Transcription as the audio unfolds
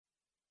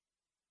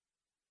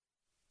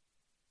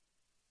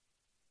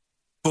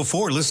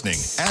Before listening,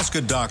 ask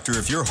a doctor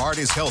if your heart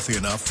is healthy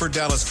enough for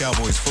Dallas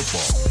Cowboys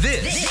football.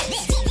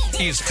 This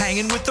is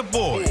Hanging with the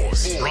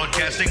Boys.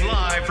 Broadcasting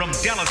live from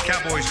Dallas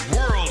Cowboys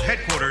World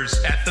Headquarters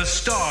at the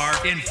Star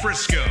in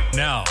Frisco.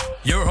 Now,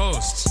 your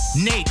hosts,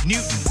 Nate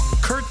Newton,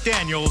 Kurt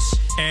Daniels,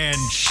 and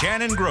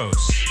Shannon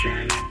Gross.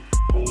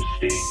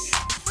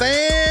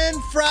 Fan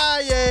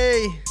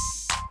Friday.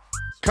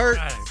 Kurt.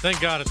 Thank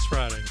God it's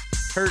Friday.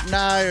 Kurt and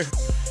I,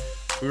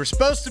 we were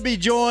supposed to be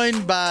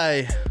joined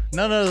by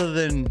none other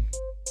than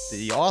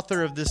the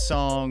author of this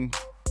song,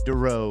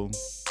 Duro.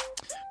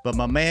 But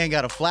my man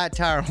got a flat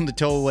tire on the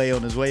tollway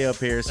on his way up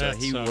here, so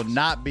he will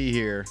not be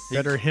here.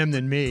 Better him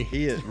than me.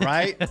 He is,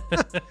 right?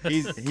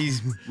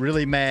 He's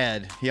really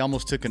mad. He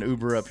almost took an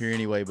Uber up here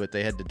anyway, but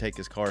they had to take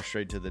his car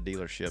straight to the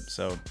dealership.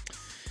 So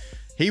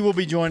he will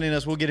be joining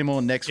us. We'll get him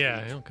on next week.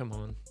 Yeah, he'll come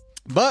on.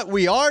 But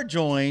we are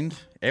joined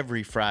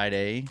every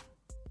Friday.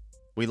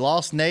 We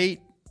lost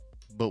Nate,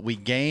 but we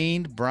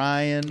gained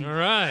Brian. All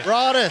right.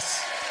 Broaddus.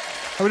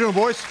 How we doing,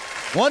 boys?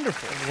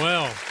 Wonderful.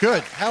 Well.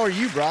 Good. How are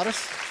you,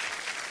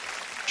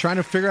 Broaddus? Trying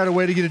to figure out a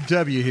way to get a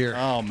W here.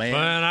 Oh, man.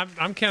 Man,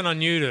 I'm counting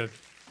on you to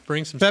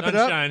bring some Pep it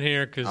up. sunshine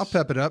here. Cause I'll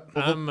pep it up.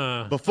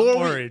 I'm Before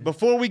worried.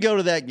 Before we go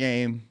to that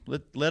game,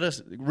 let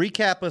us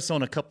recap us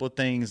on a couple of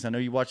things. I know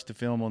you watched the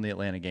film on the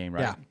Atlanta game,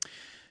 right? Yeah.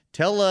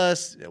 Tell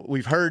us,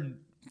 we've heard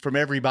from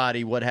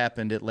everybody what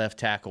happened at left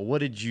tackle. What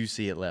did you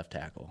see at left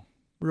tackle?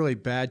 Really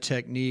bad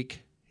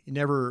technique. You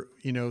never,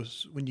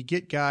 when you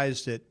get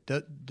guys that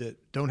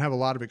don't have a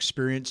lot of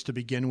experience to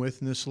begin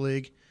with in this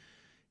league,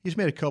 he's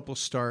made a couple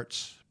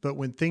starts. But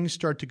when things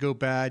start to go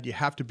bad, you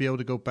have to be able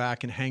to go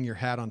back and hang your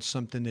hat on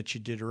something that you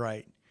did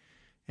right.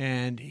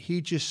 And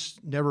he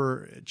just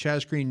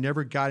Chaz Green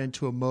never got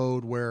into a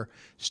mode where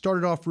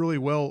started off really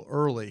well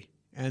early.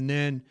 And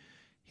then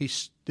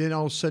then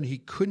all of a sudden he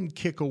couldn't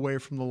kick away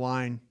from the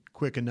line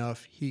quick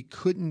enough. He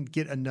couldn't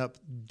get enough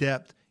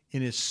depth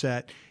in his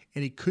set,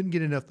 and he couldn't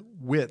get enough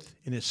width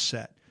in his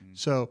set.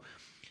 So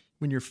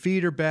when your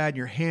feet are bad,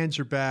 your hands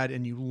are bad,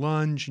 and you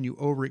lunge and you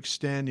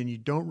overextend and you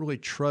don't really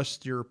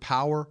trust your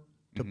power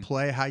to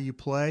play how you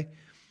play,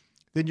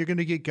 then you're going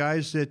to get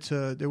guys that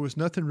there was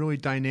nothing really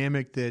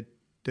dynamic that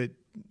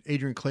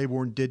Adrian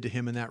Claiborne did to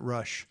him in that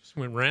rush. Just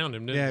went around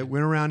him, didn't he? Yeah,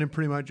 went around him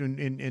pretty much.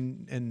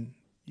 And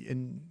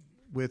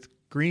with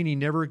Green, he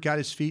never got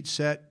his feet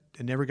set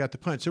and never got the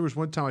punch. There was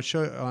one time I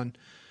showed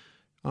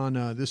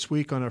on this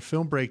week on our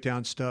film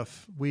breakdown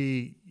stuff,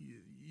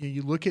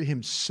 you look at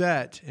him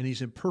set and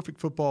he's in perfect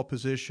football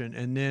position,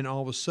 and then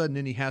all of a sudden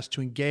then he has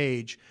to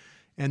engage,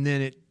 and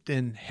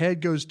then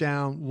head goes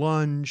down,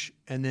 lunge,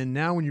 and then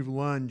now when you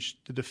lunge,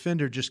 the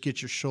defender just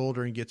gets your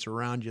shoulder and gets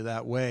around you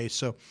that way.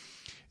 So,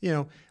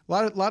 a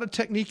lot of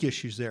technique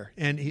issues there.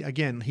 And he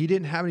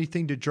didn't have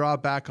anything to draw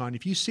back on.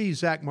 If you see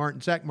Zach Martin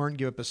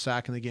give up a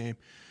sack in the game,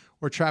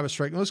 or Travis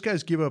Strickland, those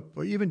guys give up,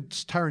 or even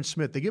Tyron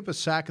Smith, they give up a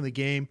sack in the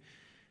game,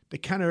 they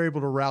kind of are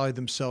able to rally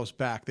themselves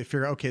back. They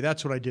figure, okay,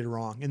 that's what I did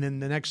wrong. And then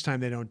the next time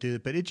they don't do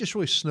it. But it just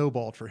really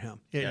snowballed for him.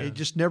 It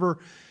just never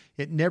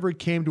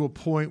came to a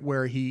point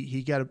where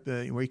he got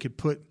where he could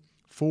put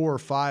 4 or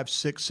 5,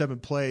 6, 7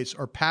 plays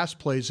or pass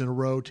plays in a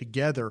row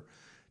together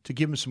to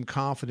give him some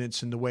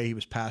confidence in the way he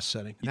was pass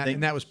setting.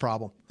 And that was a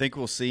problem. Think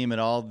we'll see him at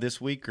all this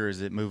week, or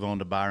is it move on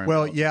to Byron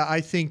Bell? Bell? Yeah, I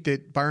think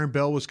that Byron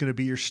Bell was going to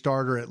be your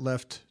starter at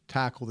left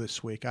tackle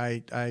this week.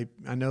 I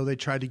know they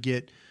tried to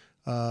get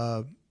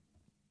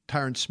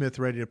Tyron Smith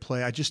ready to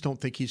play. I just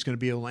don't think he's going to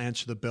be able to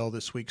answer the bell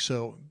this week.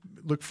 So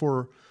look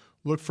for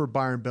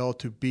Byron Bell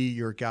to be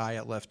your guy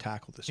at left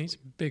tackle this week. He's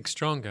a big,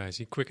 strong guy. Is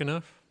he quick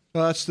enough?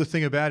 Well, that's the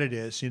thing about it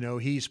is,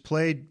 he's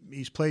played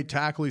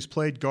tackle, he's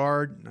played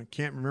guard. I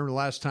can't remember the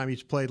last time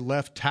he's played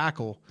left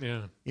tackle.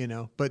 Yeah.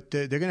 But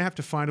they're going to have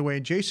to find a way.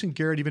 And Jason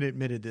Garrett even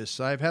admitted this.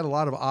 I've had a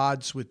lot of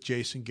odds with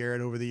Jason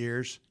Garrett over the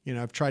years.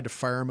 I've tried to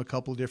fire him a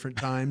couple of different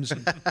times.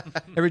 And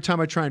every time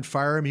I try and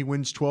fire him, he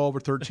wins 12 or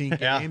 13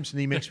 games, and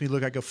he makes me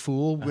look like a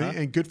fool.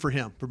 And good for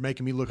him for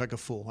making me look like a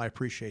fool. I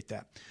appreciate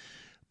that.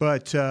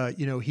 But,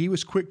 he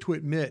was quick to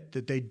admit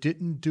that they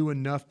didn't do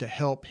enough to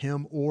help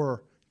him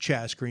or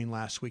Chaz Green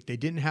last week. They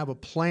didn't have a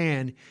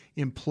plan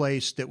in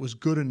place that was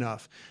good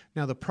enough.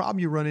 Now, the problem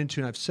you run into,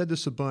 and I've said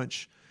this a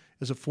bunch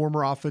as a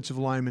former offensive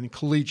lineman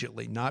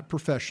collegiately, not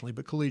professionally,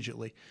 but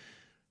collegiately,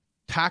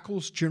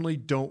 tackles generally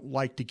don't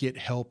like to get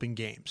help in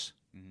games.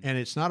 Mm-hmm. And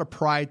it's not a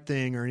pride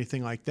thing or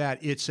anything like that.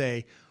 It's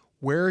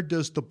where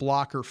does the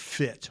blocker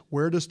fit?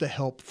 Where does the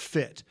help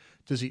fit?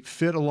 Does it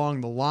fit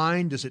along the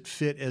line? Does it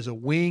fit as a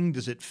wing?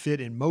 Does it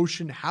fit in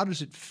motion? How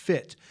does it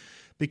fit?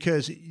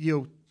 Because,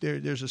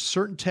 there's a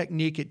certain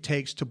technique it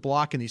takes to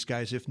blocking these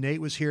guys. If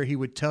Nate was here, he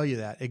would tell you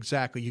that.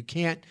 Exactly. You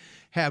can't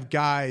have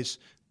guys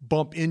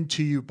bump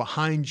into you,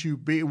 behind you.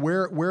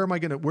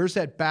 Where's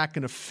that back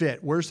going to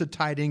fit? Where's the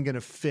tight end going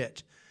to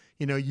fit?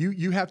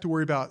 You have to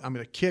worry about, I'm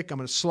going to kick, I'm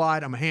going to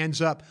slide, I'm hands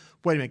up.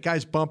 Wait a minute,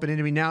 guy's bumping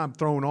into me now, I'm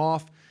throwing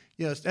off.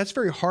 That's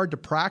very hard to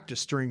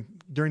practice during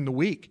the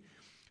week.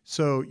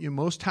 So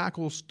most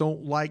tackles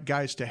don't like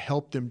guys to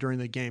help them during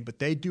the game, but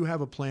they do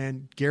have a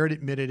plan. Garrett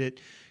admitted it.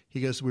 He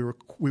goes, we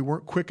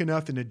weren't quick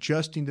enough in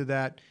adjusting to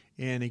that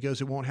And he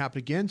goes, it won't happen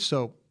again.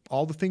 So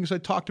all the things I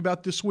talked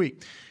about this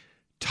week,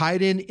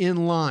 tight end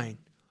in line,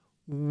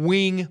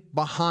 wing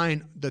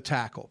behind the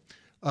tackle,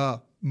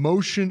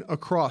 motion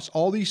across.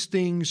 All these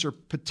things are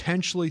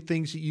potentially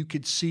things that you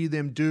could see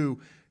them do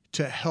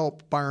to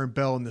help Byron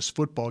Bell in this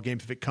football game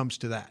if it comes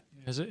to that.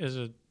 As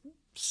a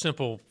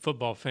simple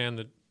football fan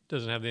that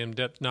doesn't have the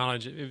in-depth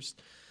knowledge, it was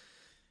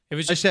I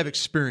just have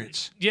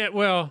experience. Yeah,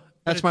 well,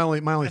 that's my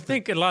only. I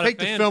think a lot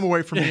Take of fans, the film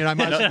away from me, and I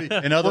might be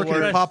in other working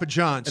words, at Papa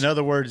John's. In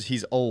other words,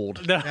 he's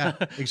old. Yeah,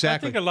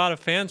 exactly. I think a lot of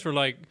fans were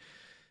like,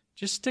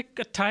 just stick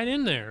a tight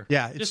end there.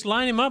 Yeah, just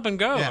line him up and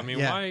go. Yeah, I mean,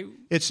 yeah. why?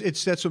 It's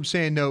that's what I'm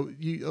saying. No,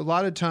 a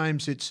lot of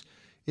times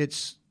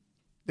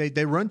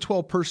they run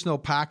 12 personnel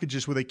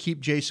packages where they keep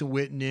Jason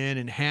Witten in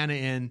and Hannah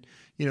in,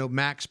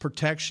 max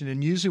protection.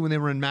 And usually when they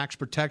run max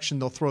protection,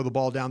 they'll throw the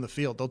ball down the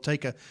field. They'll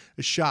take a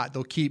shot.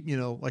 They'll keep,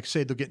 like I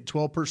say, they'll get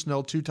 12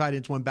 personnel, 2 tight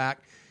ends, 1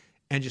 back,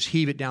 and just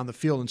heave it down the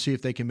field and see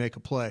if they can make a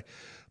play.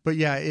 But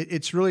yeah,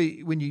 it's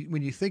really when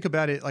you think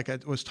about it, like I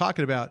was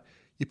talking about,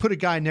 you put a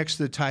guy next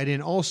to the tight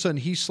end, all of a sudden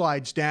he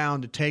slides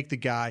down to take the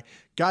guy.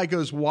 Guy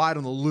goes wide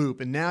on the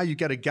loop, and now you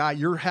got a guy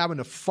you're having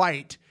to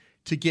fight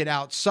to get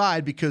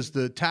outside because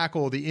the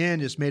tackle at the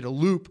end has made a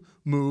loop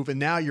move, and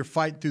now you're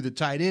fighting through the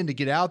tight end to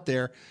get out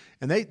there.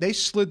 And they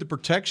slid the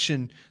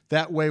protection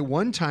that way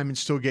one time and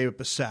still gave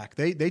up a sack.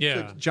 They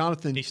took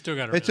Jonathan. He still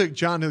got it. They took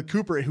Jonathan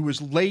Cooper, who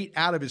was late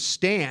out of his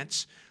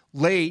stance.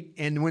 Late,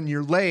 and when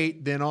you're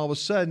late, then all of a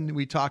sudden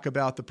we talk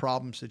about the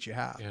problems that you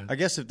have. Yeah. I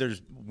guess if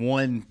there's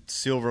one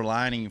silver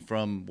lining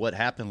from what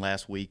happened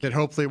last week, That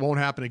hopefully it won't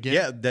happen again.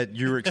 yeah, that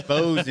you're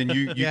exposed and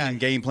you can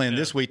game plan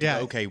this week.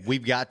 Yeah. Okay,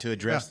 we've got to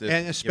address this,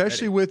 and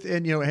especially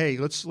hey,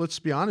 let's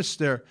be honest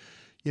there.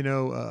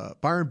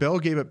 Byron Bell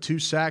gave up 2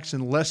 sacks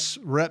and less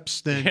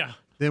reps than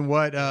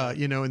what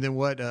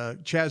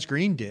Chaz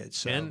Green did.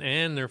 So.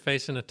 And they're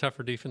facing a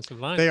tougher defensive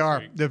line. They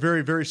are. They're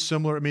very, very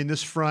similar. I mean,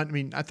 this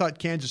front, I thought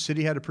Kansas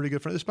City had a pretty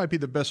good front. This might be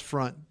the best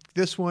front.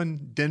 This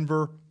one,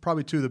 Denver,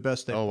 probably 2 of the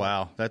best. Oh,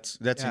 wow. That's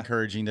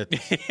encouraging that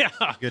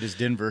as good as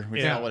Denver.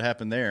 We saw what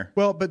happened there.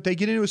 Well, but they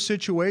get into a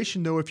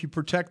situation, though, if you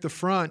protect the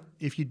front,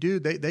 if you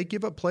do, they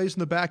give up plays in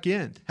the back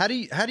end. How do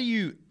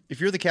you if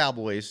you're the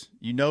Cowboys,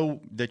 you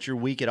know that you're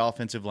weak at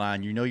offensive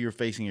line. You know you're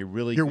facing a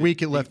really You're good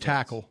weak at left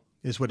defense. tackle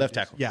is what Left it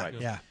is. tackle, Yeah, right.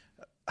 yeah.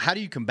 How do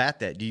you combat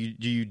that? Do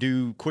you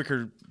do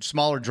quicker,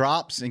 smaller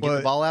drops and get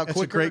the ball out that's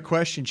quicker? That's a great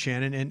question,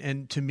 Shannon.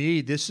 And to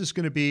me, this is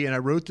going to be, and I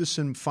wrote this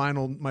in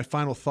my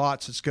final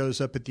thoughts. This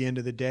goes up at the end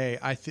of the day.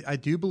 I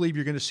do believe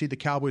you're going to see the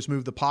Cowboys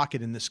move the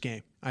pocket in this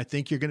game. I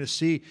think you're going to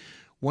see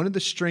one of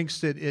the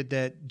strengths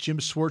that Jim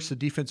Schwartz, the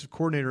defensive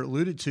coordinator,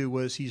 alluded to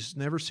was he's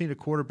never seen a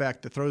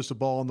quarterback that throws the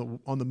ball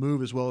on the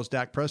move as well as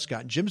Dak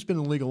Prescott. And Jim's been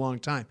in the league a long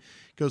time.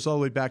 Goes all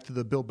the way back to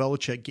the Bill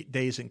Belichick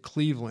days in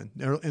Cleveland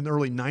in the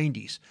early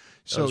 '90s.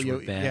 So Those were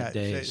bad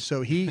days.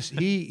 So he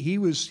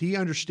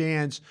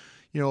understands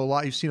a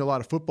lot. You've seen a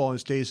lot of football in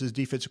his days as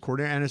defensive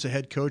coordinator and as a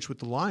head coach with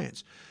the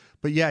Lions.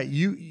 But yeah,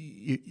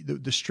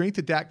 the strength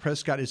of Dak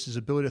Prescott is his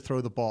ability to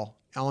throw the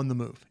ball on the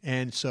move.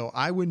 And so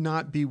I would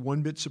not be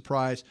one bit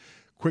surprised.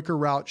 Quicker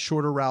routes,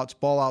 shorter routes,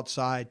 ball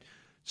outside,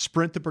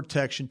 sprint the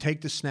protection,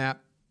 take the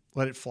snap,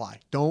 let it fly.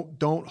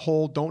 Don't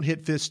hold, don't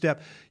hit fifth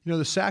step.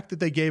 The sack that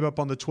they gave up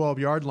on the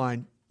 12-yard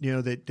line,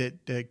 that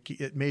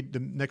it made the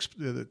next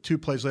the 2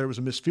 plays later was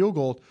a missed field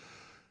goal.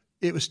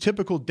 It was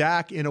typical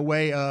Dak in a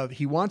way of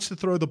he wants to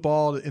throw the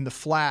ball in the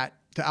flat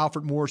to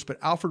Alfred Morris, but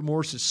Alfred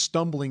Morris is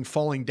stumbling,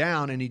 falling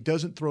down, and he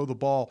doesn't throw the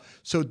ball.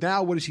 So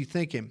now what is he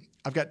thinking?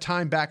 I've got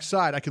time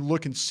backside. I can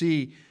look and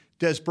see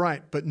Des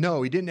Bryant, but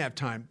no, he didn't have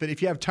time. But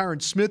if you have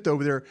Tyron Smith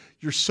over there,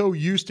 you're so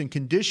used and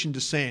conditioned to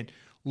saying,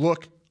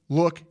 look,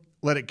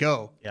 let it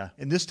go. Yeah.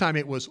 And this time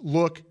it was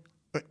look,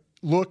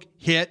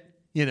 hit.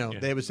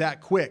 It was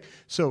that quick.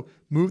 So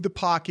move the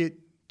pocket,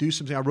 do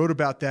something. I wrote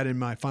about that in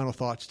my final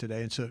thoughts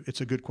today, and so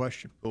it's a good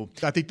question. Cool.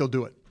 I think they'll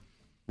do it.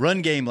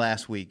 Run game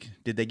last week.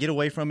 Did they get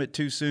away from it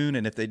too soon?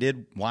 And if they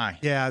did, why?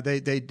 Yeah,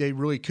 they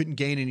really couldn't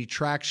gain any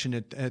traction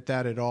at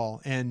that at all.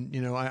 And,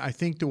 I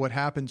think that what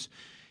happens –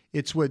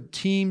 it's what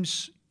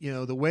teams,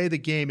 the way the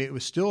game, it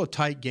was still a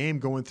tight game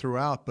going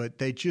throughout, but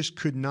they just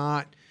could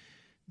not,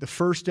 the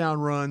first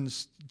down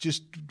runs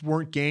just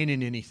weren't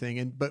gaining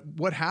anything. But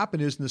what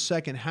happened is in the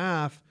second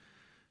half,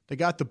 they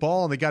got the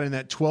ball and they got in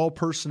that 12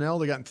 personnel.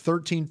 They got in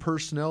 13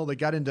 personnel. They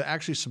got into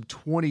actually some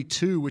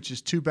 22, which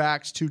is 2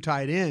 backs, 2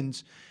 tight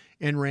ends,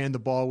 and ran the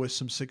ball with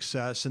some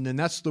success. And then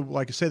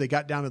like I say, they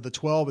got down to the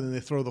 12 and then they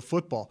throw the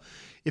football.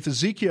 If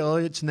Ezekiel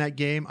Elliott's in that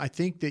game, I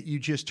think that you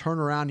just turn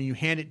around and you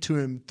hand it to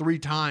him 3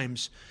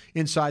 times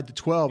inside the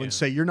 12 and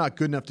say, you're not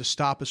good enough to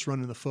stop us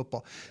running the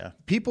football. Yeah.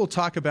 People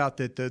talk about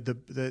that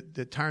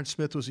Tyron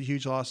Smith was a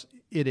huge loss.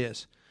 It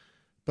is.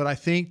 But I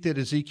think that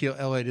Ezekiel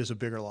Elliott is a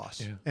bigger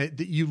loss. Yeah.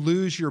 You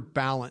lose your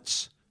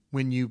balance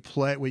when you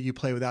play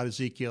without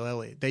Ezekiel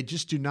Elliott. They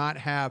just do not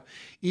have,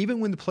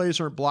 even when the plays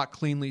aren't blocked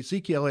cleanly,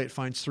 Ezekiel Elliott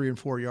finds 3 and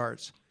 4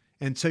 yards.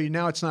 And so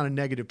now it's not a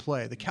negative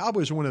play. The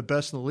Cowboys are one of the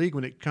best in the league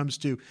when it comes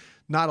to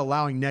not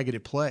allowing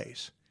negative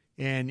plays.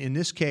 And in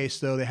this case,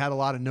 though, they had a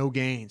lot of no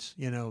gains.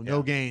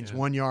 No gains,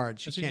 1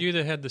 yard. Was it you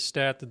that had the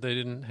stat that they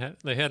didn't have?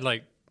 They had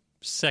like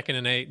 2nd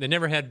and 8. They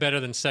never had better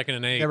than 2nd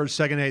and 8. Never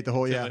 2nd and 8 the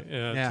whole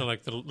until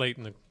like the late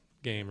in the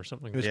game or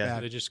something. Like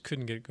that. They just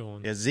couldn't get it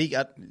going. Yeah, Zeke.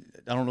 I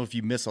don't know if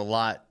you miss a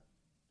lot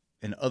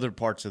in other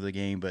parts of the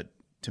game, but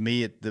to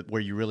me,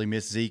 where you really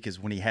miss Zeke is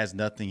when he has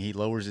nothing. He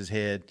lowers his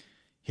head,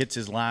 hits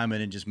his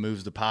lineman, and just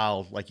moves the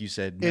pile, like you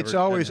said. It's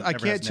always. I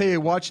can't tell you,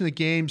 watching the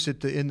games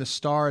in the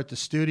Star at the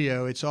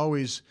studio, it's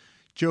always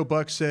Joe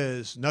Buck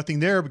says nothing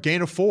there, but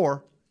gain of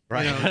 4.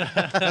 Right.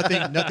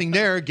 Nothing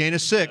there, gain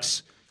of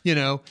 6.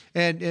 And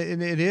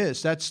it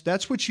is.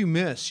 That's what you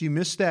miss. You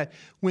miss that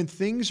when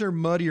things are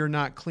muddy or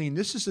not clean.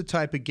 This is the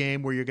type of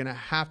game where you're going to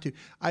have to.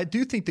 I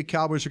do think the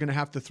Cowboys are going to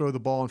have to throw the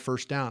ball on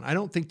first down. I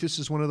don't think this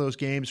is one of those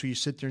games where you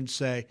sit there and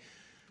say,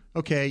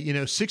 okay,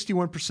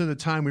 61% of the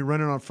time we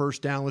run it on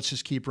first down. Let's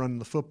just keep running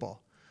the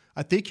football.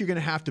 I think you're going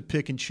to have to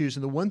pick and choose.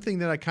 And the one thing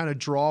that I kind of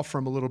draw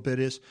from a little bit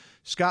is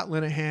Scott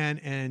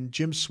Linehan and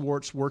Jim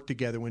Schwartz worked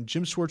together. When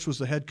Jim Schwartz was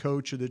the head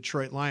coach of the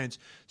Detroit Lions,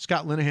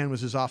 Scott Linehan was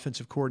his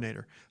offensive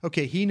coordinator.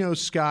 Okay, he knows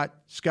Scott.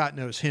 Scott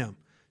knows him.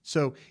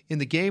 So in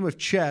the game of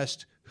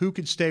chess, who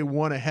could stay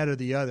one ahead of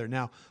the other?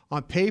 Now,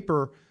 on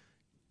paper,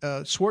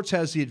 Schwartz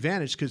has the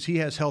advantage because he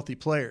has healthy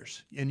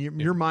players. And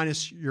you're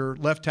minus your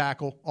left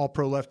tackle,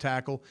 all-pro left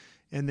tackle,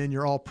 and then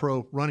your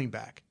all-pro running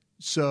back.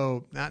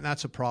 So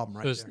that's a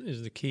problem there.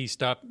 Is the key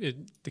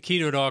the key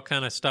to it all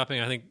kind of stopping?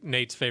 I think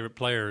Nate's favorite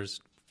player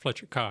is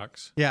Fletcher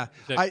Cox. Yeah,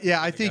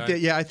 I think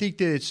that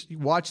it's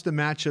watch the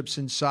matchups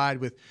inside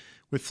with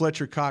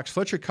Fletcher Cox.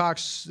 Fletcher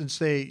Cox, since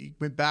they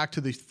went back to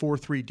the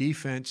 4-3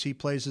 defense, he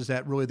plays as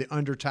that really the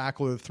under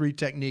tackle or the 3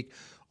 technique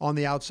on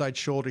the outside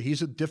shoulder.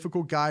 He's a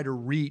difficult guy to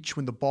reach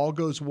when the ball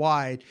goes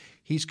wide.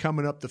 He's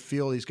coming up the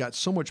field. He's got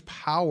so much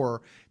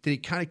power that he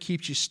kind of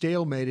keeps you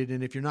stalemated.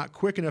 And if you're not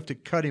quick enough to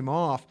cut him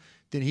off,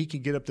 then he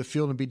can get up the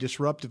field and be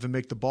disruptive and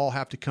make the ball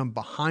have to come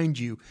behind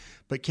you.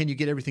 But can you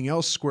get everything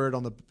else squared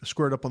up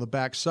on the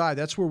backside?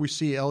 That's where we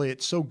see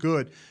Elliott so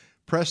good.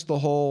 Press the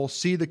hole,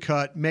 see the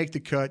cut, make the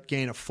cut,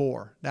 gain of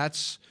 4.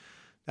 That's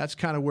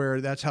kind of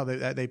where that's how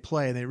they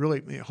play. And they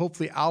really,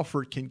 hopefully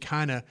Alford can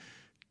kind of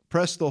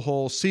press the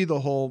hole, see the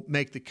hole,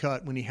 make the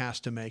cut when he has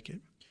to make it.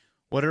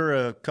 What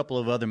are a couple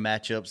of other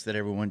matchups that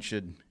everyone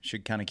should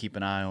kind of keep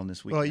an eye on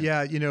this weekend? Well,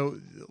 yeah,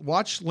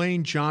 watch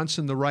Lane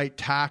Johnson, the right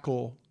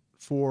tackle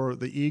for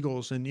the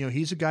Eagles. And,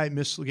 he's a guy that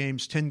missed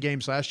 10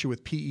 games last year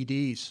with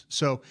PEDs.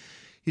 So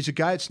he's a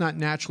guy that's not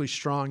naturally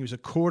strong. He was a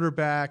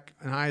quarterback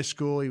in high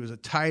school. He was a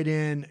tight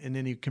end, and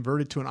then he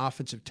converted to an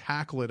offensive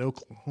tackle at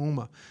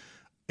Oklahoma.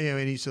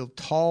 And he's a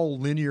tall,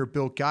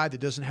 linear-built guy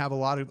that doesn't have a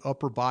lot of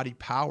upper body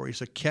power.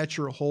 He's a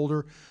catcher, a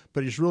holder,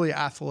 but he's really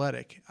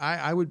athletic.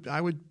 I would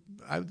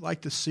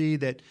like to see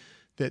that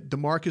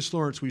DeMarcus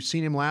Lawrence. We've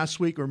seen him last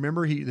week.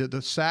 Remember,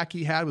 the sack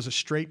he had was a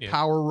straight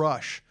power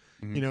rush.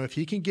 Mm-hmm. If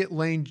he can get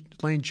Lane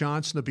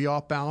Johnson to be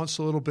off balance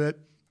a little bit,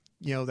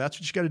 that's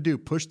what you got to do.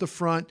 Push the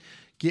front,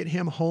 get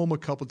him home a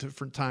couple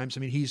different times. I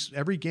mean,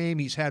 every game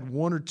he's had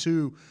 1 or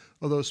 2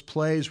 of those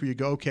plays where you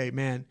go, okay,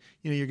 man,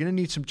 you're going to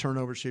need some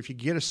turnovers here if you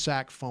get a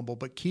sack fumble,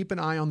 but keep an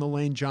eye on the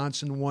Lane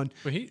Johnson one.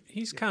 But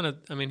he's kind of,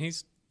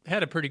 he's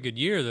had a pretty good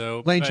year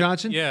though. Lane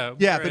Johnson? Yeah.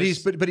 Whereas,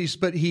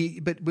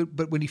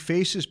 but when he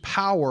faces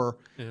power,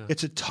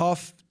 it's a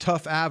tough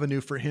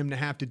avenue for him to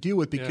have to deal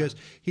with because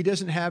he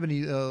doesn't have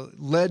any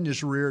lead in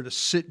his rear to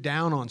sit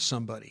down on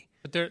somebody.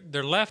 But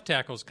their left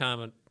tackle's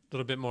kind of a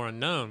little bit more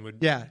unknown.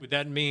 Would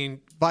that mean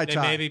Vaitai. They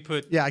maybe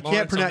put I can't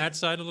Lawrence on that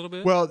side a little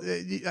bit? Well,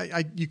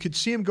 you could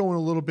see him going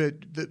a little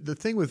bit. The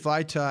thing with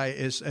Vaitai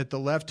is at the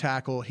left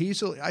tackle,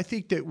 I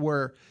think that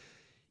where –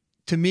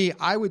 to me,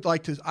 I would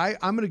like to.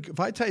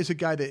 Vaitai is a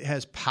guy that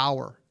has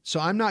power, so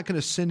I'm not going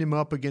to send him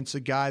up against a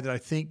guy that I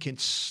think can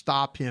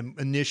stop him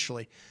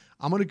initially.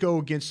 I'm going to go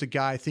against a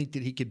guy I think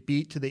that he could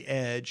beat to the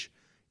edge,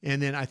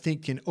 and then I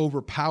think can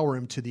overpower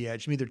him to the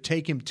edge. Either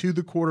take him to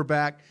the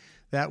quarterback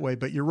that way.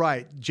 But you're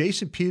right,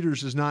 Jason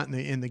Peters is not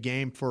in the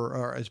game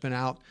or has been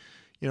out,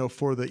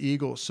 for the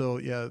Eagles. So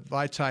yeah,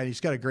 Vaitai,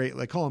 he's got a great.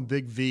 They call him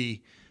Big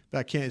V.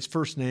 But his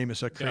first name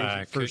is a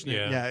crazy first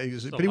name. Yeah,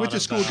 but he went to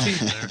school.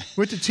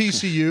 Went to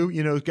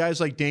TCU.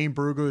 Guys like Dane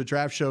Brugler, the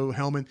draft show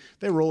Hellman,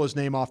 they roll his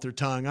name off their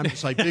tongue. I'm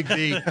just like Big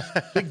V,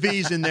 Big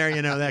V's in there,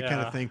 that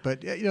kind of thing. But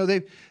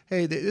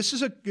this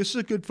is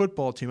a good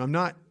football team. I'm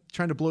not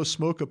trying to blow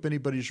smoke up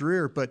anybody's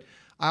rear, but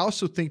I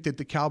also think that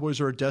the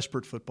Cowboys are a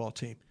desperate football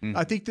team. Mm-hmm.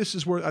 I think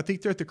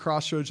they're at the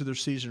crossroads of their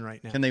season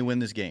right now. Can they win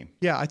this game?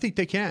 Yeah, I think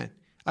they can.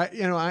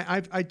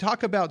 I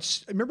talk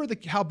about. Remember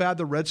how bad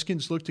the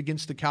Redskins looked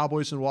against the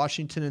Cowboys in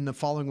Washington, and the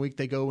following week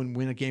they go and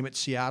win a game at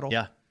Seattle.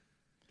 Yeah,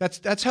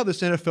 that's how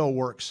this NFL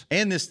works.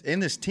 And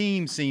this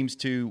team seems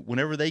to,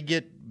 whenever they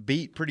get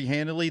beat pretty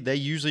handily, they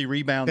usually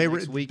rebound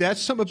next week.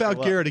 That's something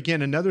about Garrett.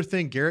 Again, another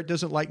thing. Garrett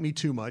doesn't like me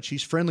too much.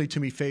 He's friendly to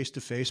me face to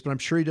face, but I'm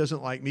sure he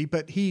doesn't like me.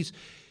 But he's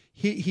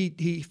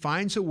he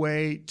finds a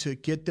way to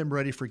get them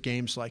ready for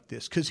games like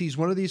this because he's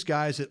one of these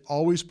guys that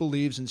always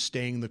believes in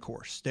staying the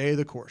course, stay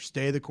the course,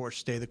 stay the course,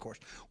 stay the course.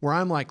 Where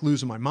I'm like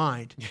losing my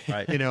mind,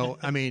 Right.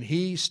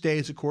 He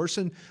stays the course,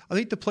 and I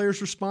think the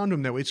players respond to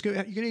him that way. You're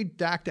going to need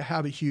Dak to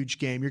have a huge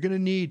game. You're going to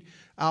need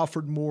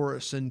Alfred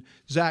Morris and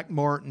Zach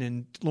Martin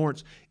and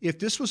Lawrence. If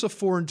this was a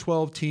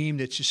 4-12 team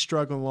that's just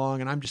struggling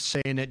along, and I'm just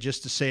saying that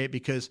just to say it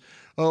because,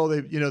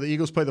 the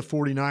Eagles play the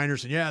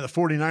 49ers, and the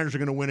 49ers are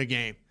going to win a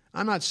game.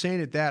 I'm not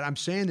saying it that. I'm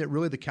saying that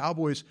really the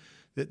Cowboys,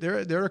 that they're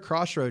at a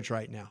crossroads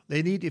right now.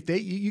 They need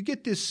you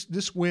get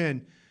this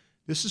win.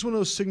 This is one of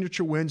those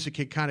signature wins that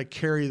can kind of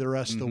carry the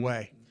rest of the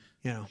way.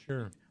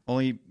 Sure.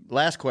 Only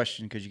last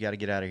question because you got to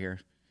get out of here.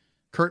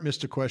 Kurt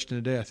missed a question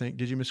today, I think.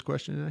 Did you miss a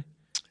question today?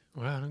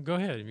 Well, go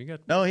ahead. You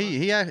got No,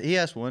 he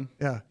asked one.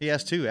 Yeah. He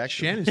asked two,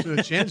 actually.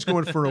 Shannon's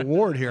going for an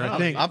award here, I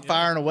think. I'm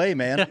firing away,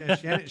 man.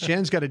 Yeah,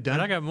 Shannon's got it done.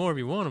 And I got more if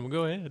you want them.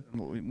 Go ahead.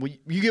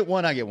 You get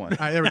one, I get one. All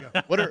right, there we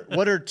go.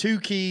 What are two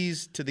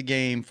keys to the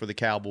game for the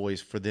Cowboys,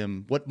 for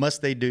them? What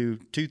must they do,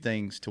 two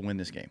things, to win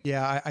this game?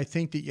 Yeah, I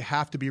think that you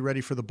have to be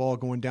ready for the ball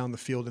going down the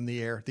field in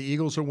the air. The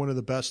Eagles are one of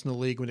the best in the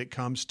league when it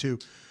comes to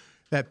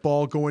that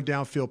ball going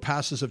downfield,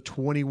 passes of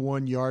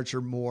 21 yards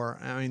or more.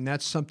 I mean,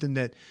 that's something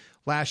that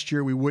last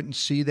year we wouldn't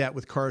see that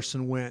with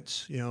Carson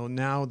Wentz.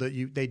 Now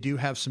that they do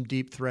have some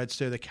deep threats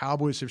there. The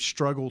Cowboys have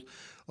struggled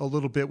a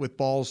little bit with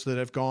balls that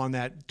have gone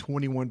that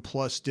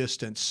 21-plus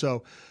distance.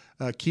 So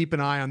keep an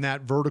eye on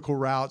that, vertical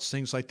routes,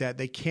 things like that.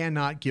 They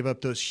cannot give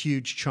up those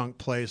huge chunk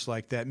plays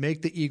like that.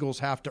 Make the Eagles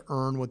have to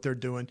earn what they're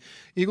doing.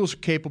 Eagles are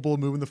capable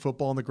of moving the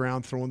football on the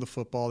ground, throwing the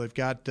football. They've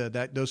got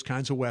those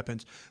kinds of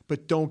weapons,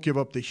 but don't give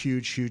up the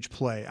huge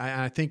play.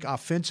 I think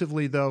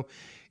offensively, though,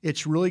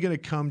 it's really going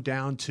to come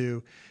down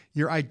to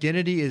your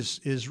identity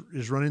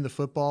is running the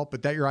football,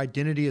 but that your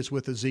identity is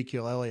with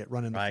Ezekiel Elliott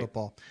running the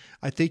football.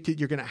 I think that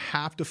you're going to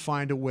have to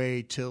find a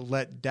way to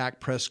let Dak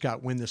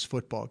Prescott win this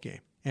football game.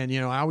 And,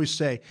 I always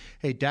say,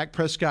 hey, Dak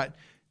Prescott,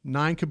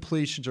 9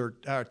 completions or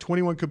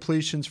 21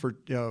 completions for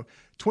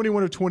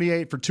 21 of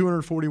 28 for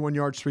 241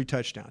 yards, 3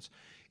 touchdowns.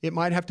 It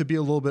might have to be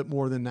a little bit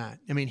more than that.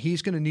 I mean,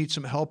 he's going to need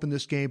some help in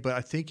this game, but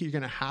I think you're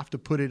going to have to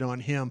put it on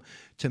him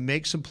to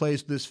make some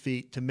plays with his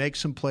feet, to make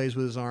some plays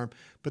with his arm,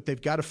 but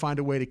they've got to find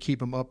a way to keep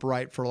him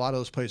upright for a lot of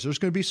those plays. There's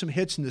going to be some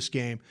hits in this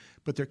game,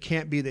 but there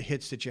can't be the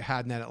hits that you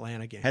had in that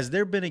Atlanta game. Has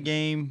there been a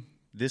game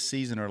this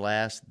season or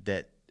last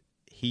that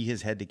he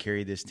has had to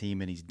carry this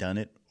team and he's done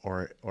it?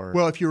 Or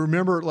well, if you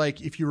remember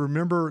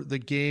the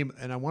game,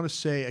 and I want to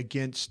say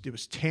it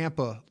was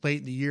Tampa late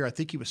in the year. I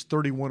think he was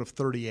 31 of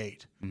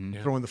 38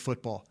 throwing the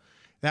football.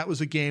 That was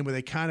a game where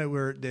they kind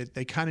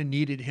of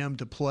needed him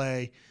to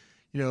play,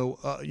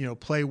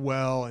 play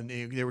well, and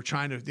they were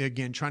trying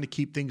to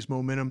keep things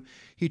momentum.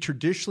 He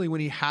traditionally,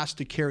 when he has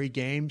to carry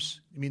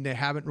games, I mean, they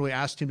haven't really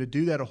asked him to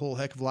do that a whole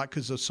heck of a lot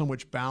because there's so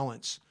much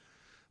balance.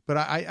 But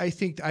I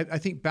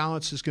think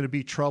balance is going to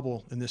be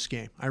trouble in this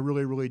game. I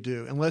really, really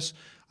do. Unless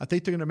I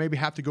think they're going to maybe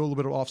have to go a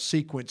little bit off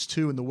sequence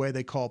too in the way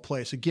they call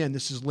plays. Again,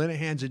 this is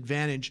Linehan's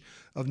advantage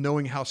of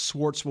knowing how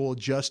Schwartz will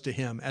adjust to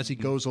him as he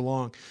goes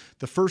along.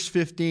 The first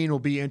 15 will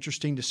be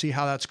interesting to see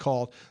how that's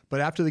called. But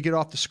after they get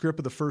off the script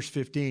of the first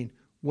 15,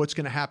 what's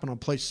going to happen on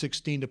play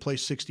 16 to play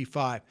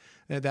 65?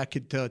 That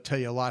could tell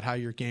you a lot how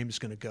your game is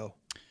going to go.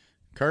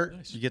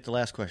 Kurt, you get the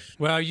last question.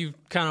 Well, you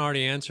kind of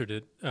already answered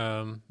it.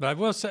 But I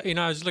will say,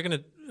 I was looking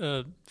at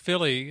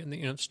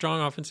Philly, strong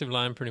offensive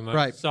line pretty much.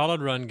 Right.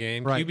 Solid run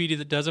game. Right. QB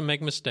that doesn't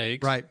make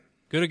mistakes. Right.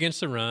 Good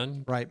against the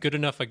run. Right. Good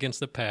enough against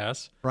the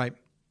pass. Right.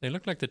 They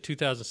look like the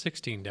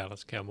 2016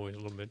 Dallas Cowboys a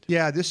little bit.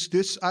 Yeah,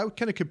 this I would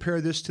kind of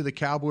compare this to the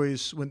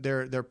Cowboys when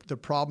the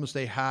problems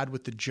they had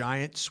with the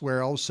Giants,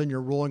 where all of a sudden you're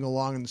rolling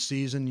along in the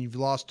season, you've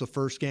lost the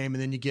first game,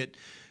 and then you get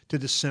to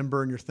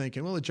December and you're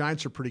thinking, well, the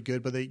Giants are pretty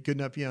good, but they good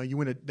enough. They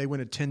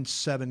win a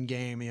 10-7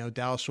 game.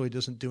 Dallas really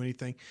doesn't do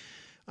anything.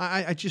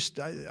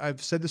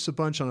 I've said this a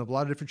bunch on a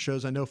lot of different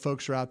shows. I know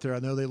folks are out there. I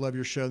know they love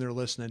your show and they're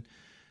listening.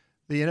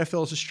 The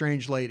NFL is a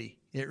strange lady.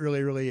 It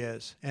really, really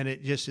is. And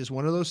it just is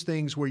one of those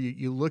things where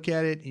you look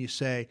at it and you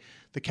say,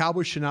 the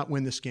Cowboys should not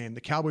win this game.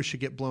 The Cowboys should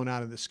get blown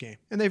out of this game.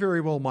 And they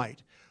very well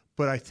might.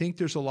 But I think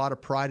there's a lot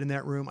of pride in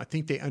that room. I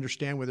think they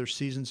understand where their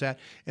season's at.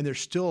 And there's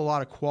still a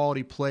lot of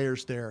quality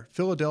players there.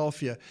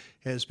 Philadelphia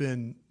has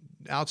been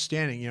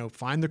outstanding.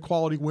 Find the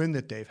quality win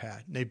that they've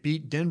had. They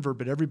beat Denver,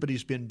 but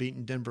everybody's been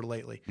beating Denver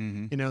lately.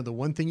 Mm-hmm. The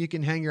one thing you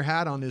can hang your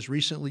hat on is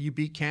recently you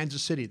beat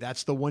Kansas City.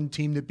 That's the one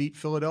team that beat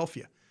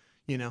Philadelphia.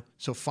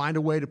 So find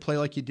a way to play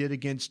like you did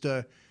against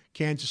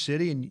Kansas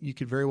City, and you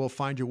could very well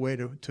find your way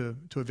to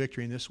a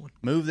victory in this one.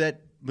 Move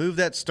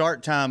that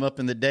start time up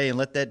in the day and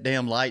let that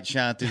damn light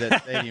shine through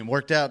that stadium.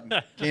 Worked out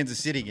Kansas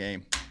City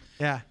game.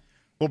 Yeah.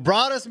 Well,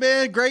 Broadus,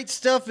 man, great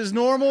stuff as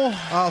normal.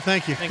 Oh,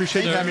 thank you.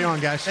 Appreciate you having me on,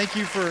 guys. Thank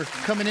you for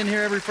coming in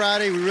here every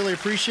Friday. We really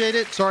appreciate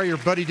it. Sorry your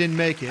buddy didn't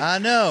make it. I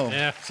know.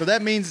 Yeah. So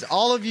that means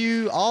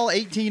all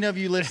 18 of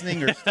you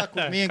listening are stuck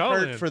with me and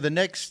Kurt for the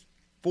next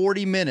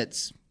 40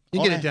 minutes.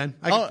 You get it done.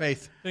 I got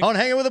faith. On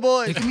Hanging with the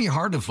Boys. It can be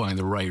hard to find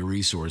the right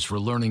resource for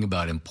learning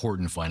about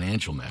important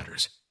financial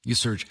matters. You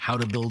search how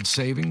to build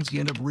savings, you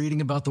end up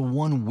reading about the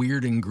one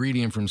weird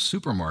ingredient from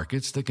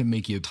supermarkets that can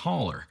make you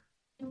taller.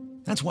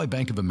 That's why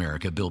Bank of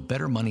America built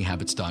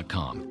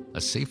BetterMoneyHabits.com, a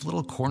safe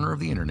little corner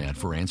of the internet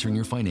for answering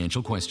your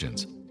financial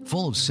questions.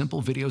 Full of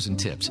simple videos and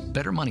tips,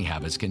 Better Money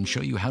Habits can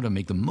show you how to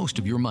make the most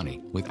of your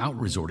money without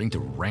resorting to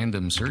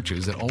random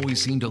searches that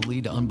always seem to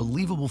lead to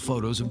unbelievable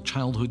photos of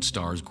childhood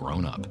stars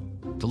grown up.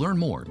 To learn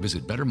more,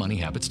 visit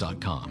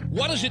BetterMoneyHabits.com.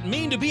 What does it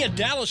mean to be a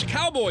Dallas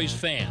Cowboys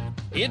fan?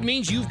 It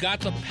means you've got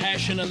the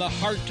passion and the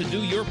heart to do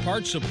your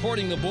part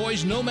supporting the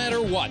boys no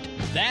matter what.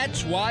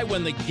 That's why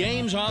when the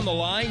game's on the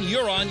line,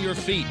 you're on your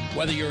feet,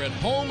 whether you're at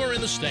home or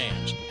in the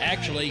stands.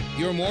 Actually,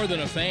 you're more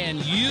than a fan.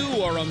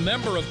 You are a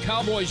member of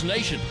Cowboys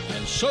Nation,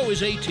 and so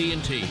is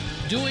AT&T,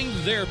 doing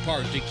their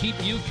part to keep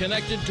you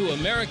connected to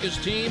America's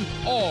team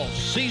all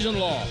season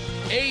long.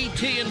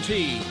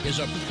 AT&T is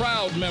a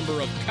proud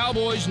member of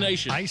Cowboys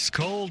Nation. Ice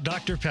Cold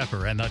Dr.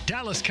 Pepper and the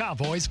Dallas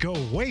Cowboys go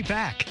way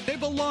back. They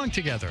belong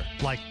together,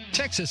 like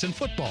Texas and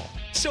football,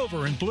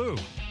 silver and blue,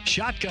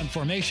 shotgun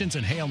formations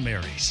and Hail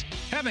Marys.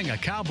 Having a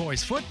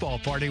Cowboys football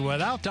party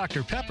without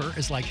Dr. Pepper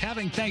is like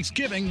having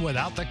Thanksgiving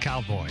without the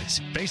Cowboys.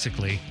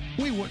 Basically,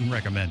 we wouldn't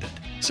recommend it.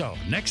 So,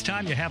 next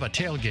time you have a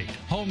tailgate,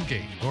 home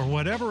gate, or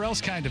whatever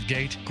else kind of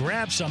gate,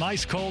 grab some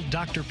ice cold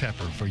Dr.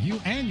 Pepper for you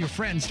and your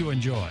friends to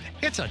enjoy.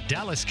 It's a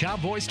Dallas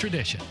Cowboys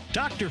tradition.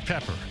 Dr.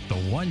 Pepper, the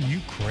one you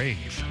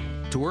crave.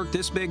 To work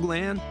this big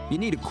land, you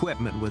need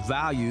equipment with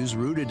values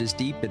rooted as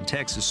deep in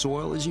Texas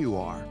soil as you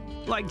are.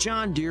 Like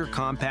John Deere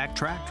compact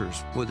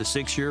tractors with a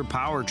 6-year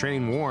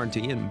powertrain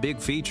warranty and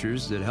big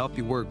features that help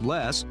you work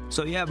less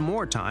so you have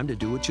more time to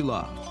do what you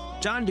love.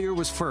 John Deere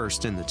was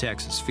first in the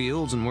Texas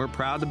fields, and we're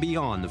proud to be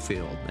on the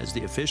field as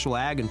the official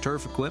ag and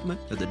turf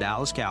equipment of the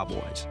Dallas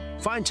Cowboys.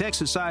 Find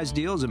Texas-sized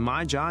deals at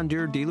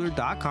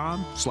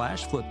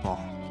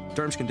myjohndeeredealer.com/football.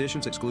 Terms,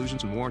 conditions,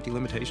 exclusions, and warranty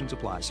limitations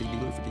apply. See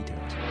dealer for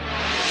details.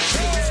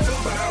 It's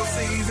football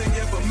season,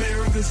 yep,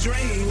 America's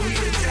dream. We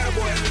the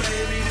Cowboys,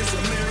 baby, this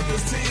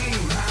America's team.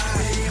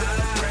 We the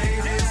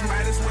greatest,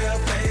 might as well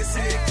face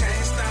it.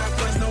 Can't stop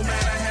us no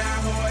matter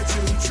how hard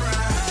you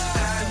try.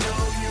 I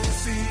know you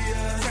see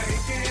us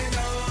taking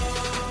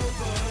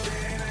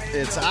over.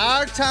 It's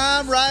our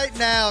time right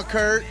now,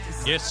 Kurt.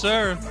 Yes,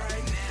 sir.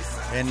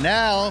 And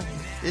now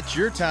it's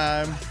your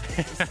time.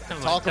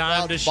 Talk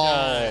time about to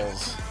shine.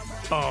 balls.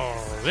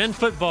 Oh, then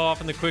football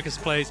from the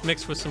quickest place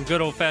mixed with some good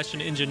old-fashioned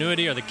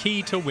ingenuity are the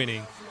key to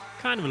winning.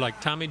 Kind of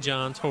like Tommy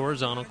John's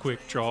horizontal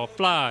quick draw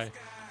fly.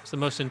 It's the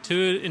most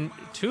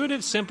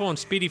intuitive, simple, and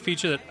speedy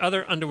feature that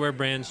other underwear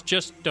brands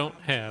just don't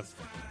have.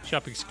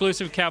 Shop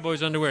exclusive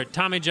Cowboys underwear at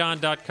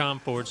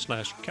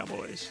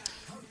TommyJohn.com/Cowboys.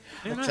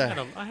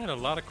 Man, I had a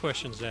lot of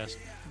questions asked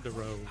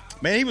DeRoe.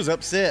 Man, he was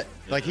upset.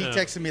 Like, he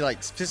texted me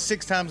like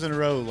 6 times in a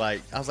row.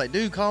 Like, I was like,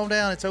 dude, calm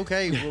down. It's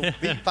okay. We'll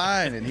be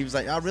fine. And he was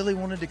like, I really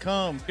wanted to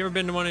come. You ever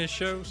been to one of his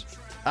shows?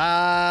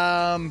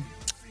 I've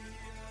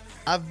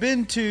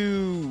been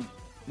to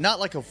not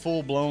like a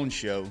full-blown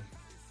show.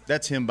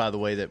 That's him, by the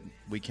way, that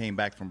we came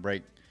back from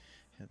break.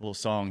 A little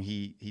song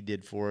he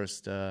did for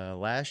us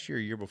last year,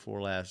 year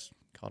before last.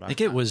 Called I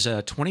think it was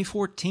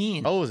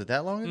 2014. Oh, was it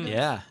that long ago?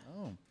 Yeah.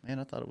 Oh, man,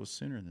 I thought it was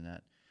sooner than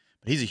that.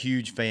 But he's a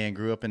huge fan.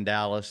 Grew up in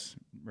Dallas.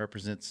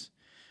 Represents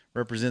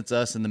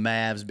us in the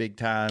Mavs big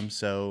time.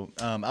 So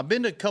I've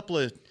been to a couple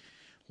of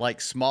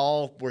like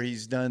small where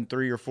he's done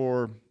 3 or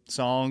 4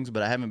 songs,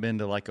 but I haven't been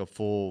to like a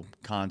full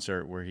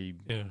concert where he,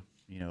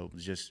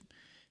 was just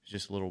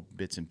little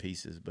bits and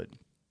pieces. But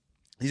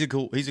he's a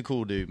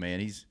cool dude, man.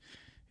 He's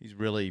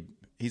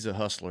a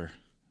hustler.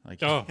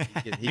 Like,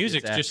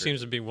 music just seems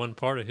to be one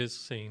part of his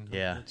scene.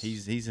 Yeah,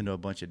 he's into a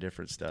bunch of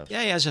different stuff.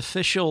 Yeah, he has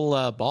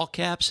official ball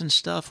caps and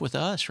stuff with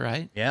us,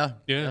 right? Yeah,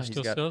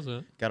 still sells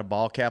it. Got a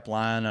ball cap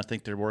line. I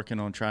think they're working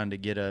on trying to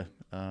get a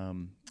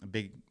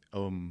big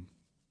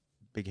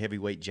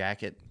heavyweight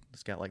jacket.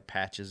 It's got like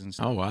patches and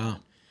stuff. Oh wow.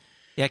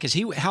 Yeah, because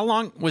how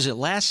long was it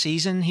last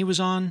season he was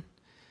on?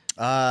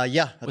 I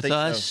with think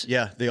us. So.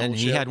 Yeah, the old and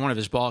he show. had one of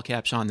his ball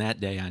caps on that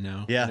day. I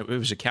know. Yeah, and it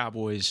was a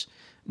Cowboys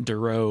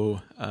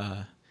DeRoe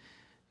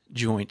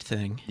joint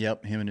thing.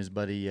 Yep, him and his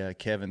buddy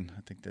Kevin.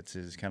 I think that's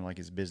his kind of like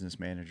his business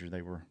manager.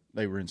 They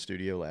were in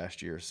studio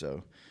last year.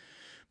 So,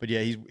 but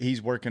yeah,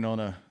 he's working on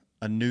a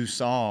new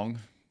song.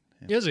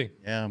 Is he?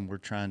 Yeah, and we're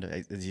trying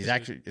to.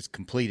 It's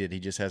completed. He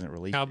just hasn't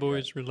released.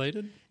 Cowboys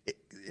related.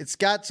 It's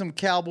got some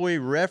cowboy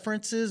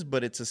references,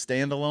 but it's a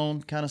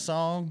standalone kind of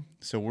song.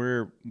 So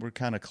we're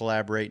kind of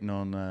collaborating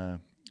on a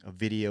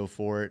video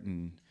for it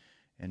and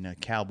a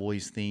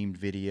Cowboys themed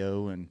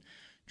video and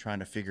trying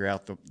to figure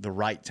out the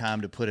right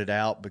time to put it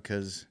out,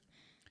 because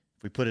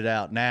if we put it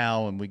out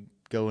now and we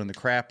go in the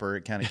crapper,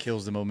 it kind of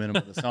kills the momentum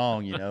of the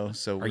song,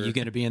 So are you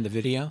going to be in the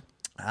video?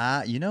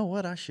 You know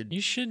what?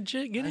 You should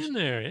get in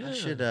there. Yeah. I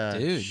should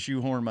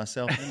shoehorn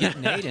myself in. Get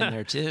Nate in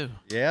there too.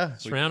 Yeah,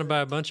 surrounded by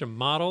a bunch of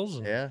models.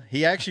 Yeah,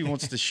 he actually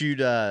wants to shoot.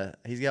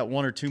 He's got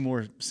 1 or 2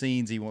 more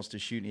scenes he wants to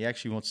shoot. And he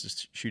actually wants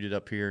to shoot it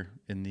up here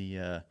in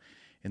the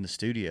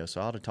studio. So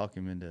I ought to talk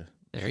him into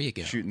there you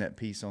go shooting that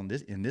piece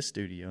in this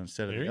studio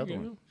instead of the other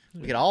one.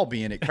 We could all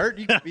be in it. Kurt,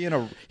 you could be in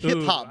a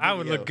hip-hop video. I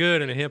would look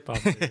good in a hip-hop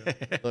video.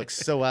 Looks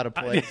so out of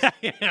place.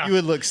 Yeah. You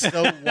would look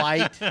so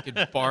white. You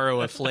could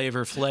borrow a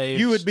Flavor Flav.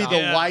 You would be the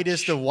style.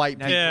 whitest of white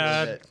people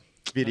Yeah, in that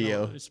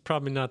video. It's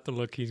probably not the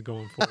look he's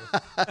going for.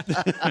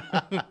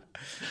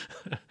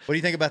 What do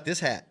you think about this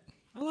hat?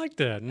 I like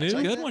that. New, It's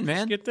a good one,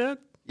 man. Get that?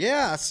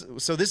 Yeah,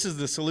 so this is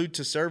the salute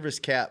to service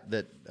cap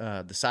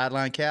that the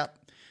sideline cap.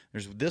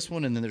 There's this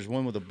one, and then there's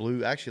one with a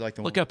blue. I actually like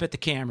the Look one. up at the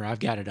camera. I've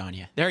got it on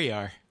you. There you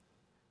are.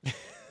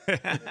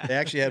 They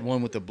actually had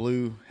one with a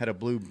blue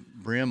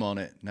brim on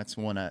it, and that's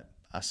the one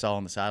I saw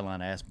on the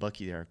sideline. I asked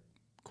Bucky, our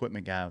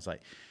equipment guy, I was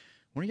like,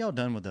 "When are y'all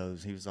done with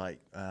those?" He was like,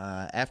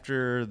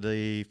 "After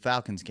the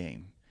Falcons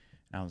game."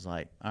 And I was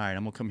like, "All right, I'm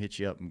gonna come hit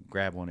you up and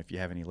grab one if you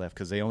have any left,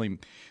 because they only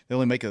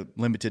make a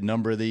limited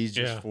number of these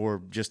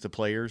for just the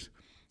players,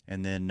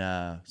 and then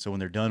so when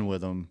they're done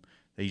with them,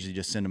 they usually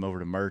just send them over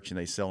to merch and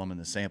they sell them in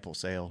the sample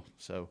sale."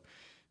 So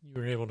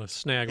you were able to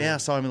snag I one.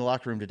 saw him in the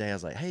locker room today. I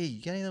was like, "Hey,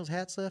 you got any of those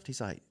hats left?" He's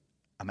like,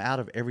 "I'm out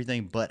of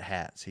everything but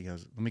hats." He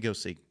goes, "Let me go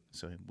see."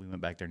 So we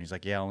went back there, and he's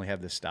like, "Yeah, I only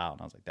have this style."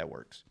 And I was like, "That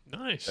works."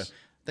 Nice. So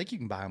I think you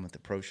can buy them at the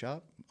Pro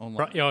Shop online.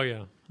 Right, oh,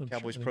 yeah.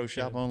 Cowboys Pro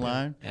Shop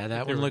online. Yeah,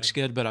 that one looks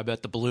good, but I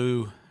bet the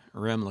blue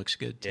rim looks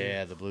good too.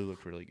 Yeah, the blue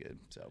looked really good.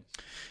 So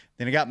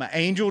then I got my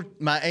angel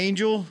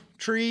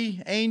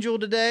tree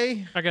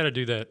today. I got to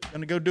do that.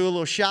 Gonna go do a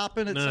little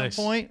shopping at Nice.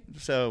 some point.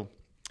 So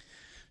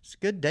it's a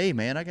good day,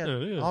 man. I got Yeah,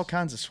 it is. all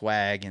kinds of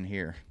swag in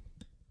here.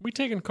 We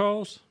taking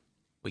calls?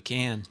 We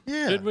can.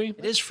 Yeah. Did we?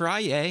 It is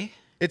Friday.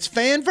 It's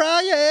Fan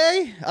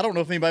Friday. I don't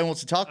know if anybody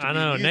wants to talk to me. I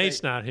know, You,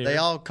 Nate's not here. They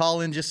all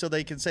call in just so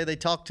they can say they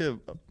talked to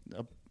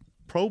a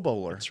Pro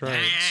Bowler. That's right.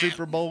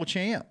 Super Bowl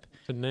champ.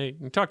 To Nate.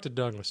 We talked to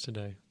Douglas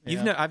today.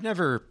 I've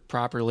never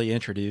properly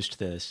introduced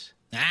this.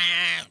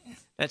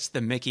 That's the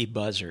Mickey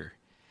buzzer.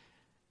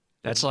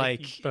 That's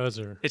like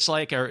buzzer. It's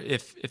like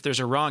if there's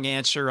a wrong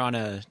answer on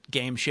a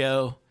game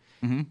show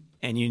and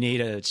you need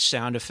a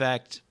sound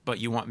effect, but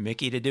you want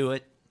Mickey to do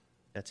it.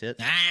 That's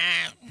it.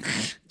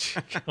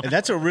 And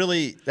that's a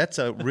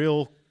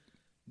real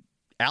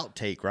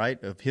outtake,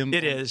 right? Of him.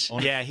 It is.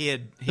 Yeah, he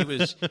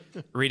was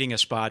reading a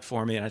spot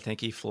for me, and I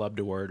think he flubbed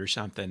a word or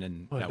something.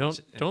 And Well,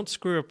 don't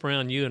screw up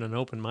around you in an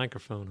open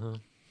microphone, huh?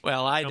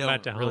 Well, I Come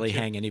back don't to really haunt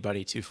you. hang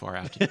anybody too far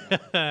out. To do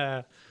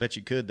that. Bet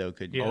you could, though,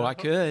 couldn't you? Oh, I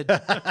could.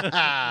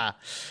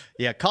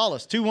 Yeah, call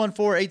us,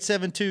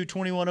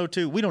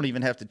 214-872-2102. We don't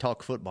even have to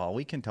talk football.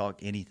 We can talk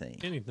anything.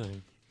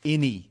 Anything.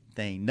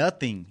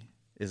 Nothing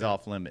is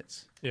off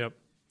limits. Yep.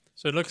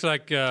 So it looks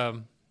like I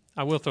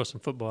will throw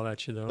some football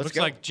at you, though. It Let's looks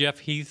go. like Jeff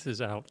Heath is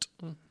out.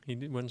 He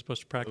wasn't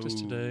supposed to practice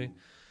today.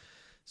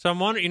 So I'm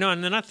wondering,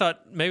 and then I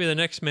thought maybe the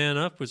next man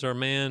up was our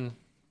man,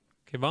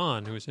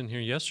 Kevon, who was in here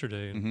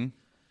yesterday. And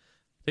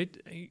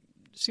it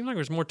seemed like there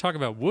was more talk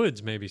about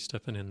Woods maybe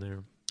stepping in there.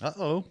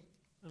 Uh-oh.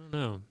 I don't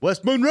know.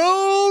 West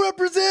Monroe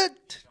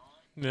represent.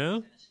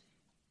 No?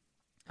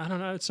 I don't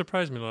know. It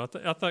surprised me a lot.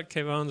 I thought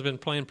Kevon's been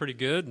playing pretty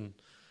good. And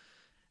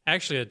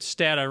actually, a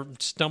stat I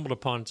stumbled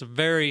upon, it's a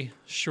very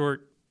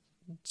short,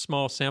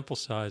 small sample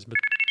size, but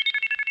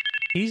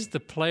he's the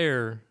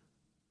player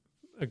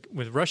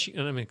with rushing.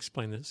 Let me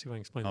explain this. See if I can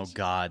explain this. Oh,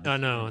 God. I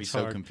know. It'd be It's so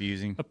hard.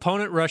 confusing.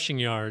 Opponent rushing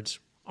yards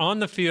on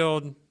the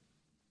field.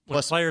 When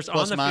Plus- a player's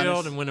plus on the minus.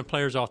 field and when a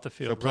player's off the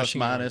field. So plus rushing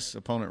minus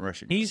opponent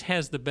rushing. He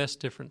has the best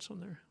difference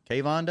on there.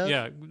 Kayvon does?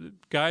 Yeah,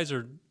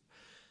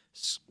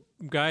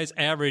 guys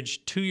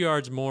average 2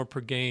 yards more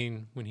per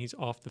gain when he's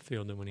off the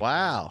field than when he's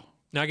Wow.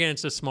 Now again,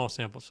 it's a small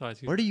sample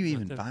size. Where do you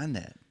even find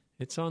that?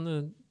 It's on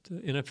the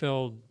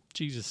NFL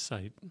Jesus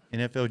site.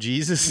 NFL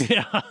Jesus?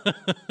 Yeah.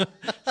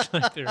 It's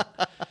like their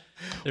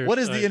What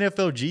is the site.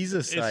 NFL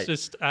Jesus It's site?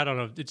 just I don't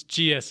know. It's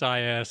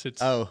GSIS.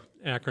 It's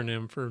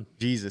acronym for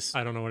Jesus.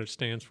 I don't know what it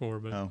stands for,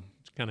 but Oh.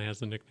 it kind of has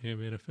the nickname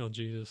NFL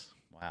Jesus.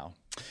 Wow.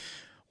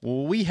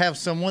 Well, we have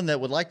someone that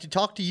would like to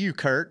talk to you,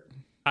 Kurt.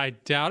 I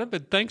doubt it,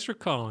 but thanks for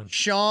calling.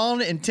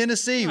 Sean in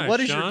Tennessee. Hi, What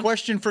is your Sean.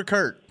 question for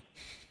Kurt?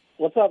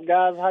 What's up,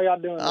 guys? How y'all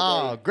doing today?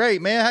 Oh,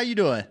 great, man. How you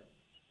doing?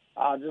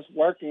 Just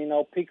working,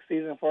 peak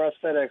season for us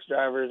FedEx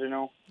drivers,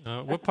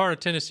 What part of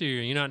Tennessee are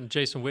you? You're not in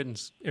Jason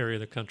Witten's area of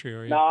the country,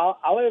 are you? No,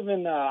 I live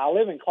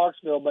in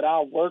Clarksville, but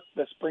I work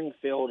the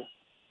Springfield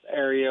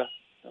area.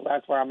 So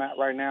that's where I'm at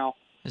right now.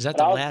 Is that But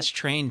the I was- last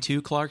train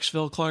to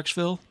Clarksville?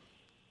 What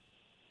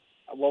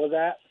was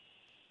that?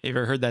 You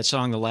ever heard that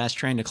song, The Last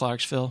Train to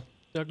Clarksville?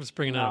 Douglas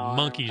bringing out a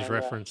Monkeys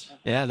reference.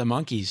 Yeah, the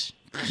Monkeys.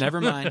 Never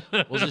mind.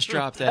 We'll just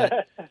drop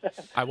that.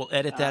 I will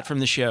edit that from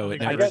the show.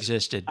 It never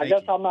existed. I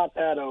guess I'm not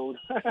that old.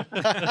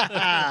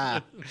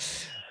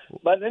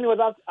 But anyways,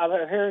 I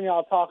was hearing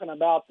y'all talking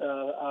about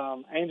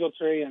the angel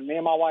tree, and me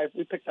and my wife,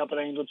 we picked up an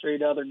angel tree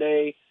the other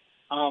day.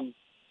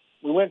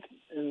 We went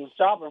and was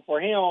shopping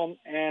for him,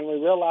 and we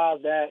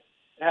realized that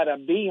it had a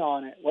bee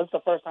on it. What's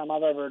the first time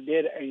I've ever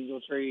did an angel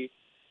tree?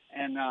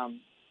 And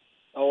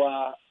so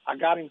I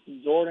got him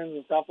some Jordans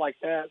and stuff like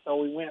that. So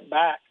we went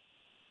back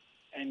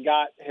and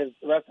got the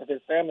rest of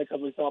his family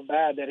because we felt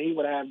bad that he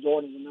would have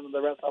Jordans and none of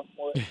the rest of them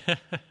would.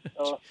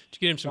 So,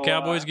 Did you get him some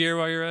Cowboys gear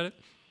while you're at it?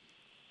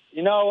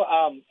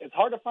 It's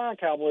hard to find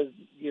Cowboys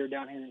gear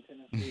down here in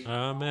Tennessee.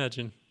 I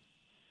imagine.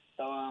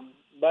 So,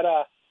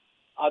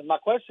 my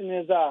question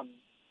is,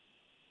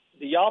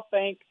 do y'all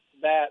think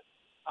that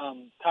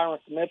Tyron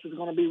Smith is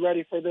going to be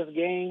ready for this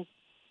game,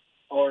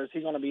 or is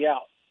he going to be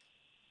out?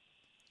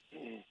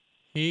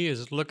 He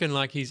is looking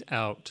like he's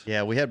out.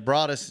 Yeah, we had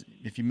Broadus.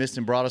 If you missed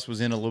him, Broadus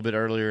was in a little bit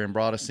earlier, and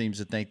Broadus seems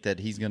to think that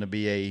he's going to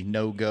be a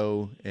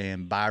no-go,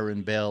 and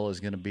Byron Bell is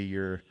going to be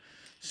your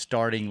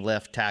starting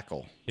left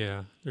tackle.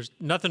 Yeah, there's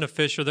nothing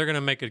official. They're going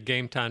to make a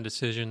game-time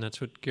decision. That's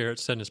what Garrett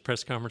said in his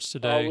press conference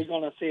today. Are we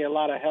going to see a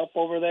lot of help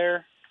over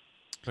there?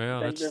 Well,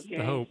 that's the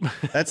hope.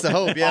 That's the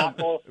hope, yeah.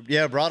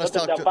 Yeah, Broadus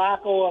talked the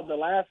debacle of the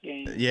last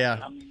game.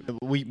 Yeah,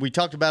 we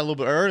talked about it a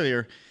little bit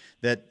earlier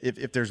that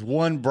if there's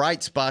one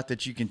bright spot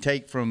that you can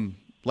take from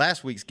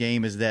last week's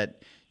game is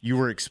that you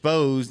were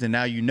exposed, and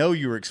now you know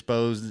you were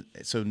exposed.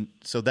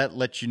 So that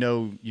lets you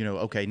know,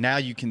 okay, now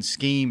you can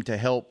scheme to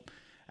help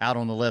out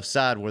on the left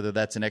side, whether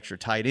that's an extra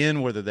tight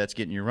end, whether that's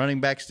getting your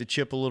running backs to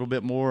chip a little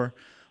bit more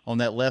on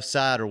that left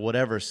side or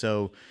whatever.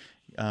 So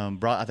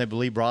I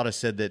believe Broadus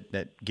said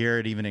that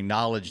Garrett even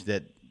acknowledged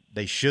that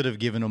they should have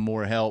given him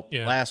more help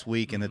last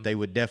week, and that they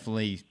would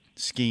definitely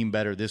scheme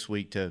better this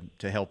week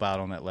to help out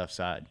on that left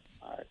side.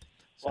 All right.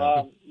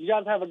 Well, you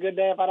guys have a good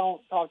day. If I don't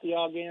talk to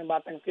y'all again by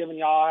Thanksgiving,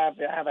 y'all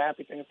have a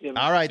happy Thanksgiving.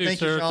 All right, thank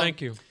you, sir. Sean. Thank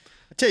you.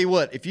 I tell you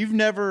what, if you've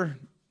never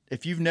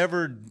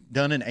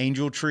done an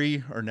angel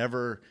tree or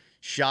never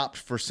shopped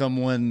for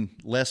someone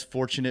less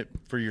fortunate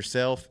for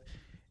yourself,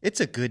 it's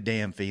a good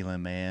damn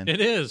feeling, man.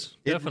 It is,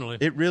 definitely.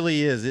 It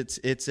really is.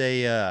 It's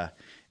a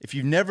if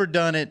you've never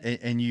done it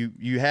and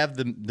you have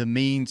the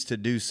means to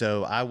do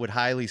so, I would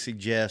highly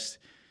suggest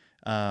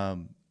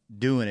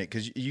doing it,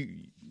 because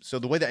so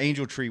the way the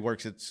angel tree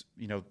works, it's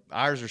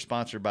ours are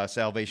sponsored by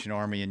Salvation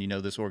Army, and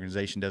this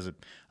organization does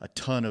a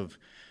ton of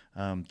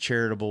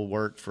charitable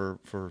work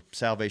for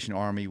Salvation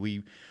Army.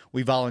 We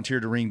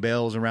volunteer to ring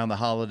bells around the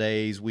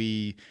holidays.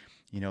 We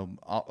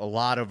a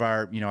lot of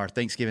our our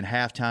Thanksgiving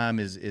halftime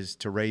is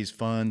to raise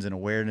funds and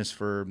awareness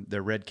for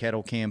the Red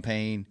Kettle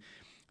campaign,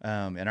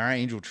 and our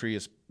angel tree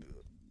is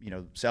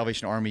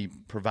Salvation Army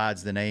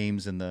provides the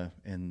names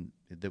and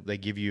they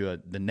give you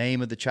the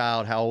name of the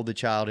child, how old the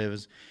child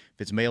is,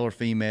 if it's male or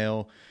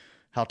female,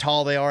 how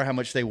tall they are, how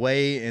much they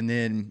weigh, and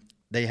then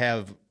they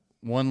have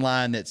one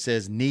line that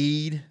says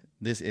need.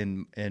 This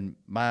and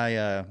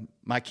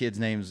my kid's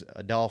name's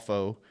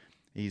Adolfo.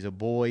 He's a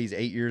boy. He's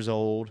 8 years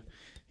old.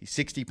 He's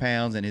 60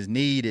 pounds, and his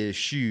need is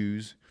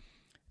shoes,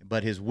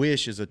 but his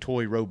wish is a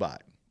toy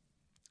robot.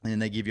 And then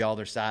they give you all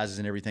their sizes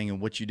and everything.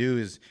 And what you do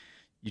is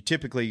you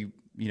typically,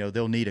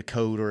 they'll need a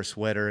coat or a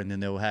sweater, and then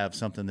they'll have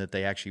something that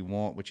they actually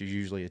want, which is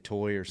usually a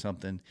toy or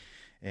something.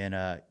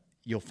 And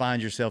you'll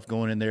find yourself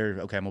going in there,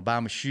 okay, I'm going to buy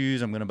him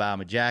shoes, I'm going to buy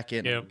him a jacket,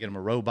 I'm going to get him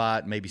a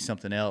robot, maybe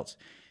something else.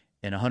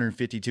 And $150,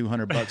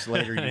 $200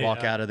 later, you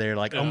walk out of there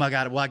like, oh my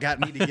God, well, I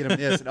need to get him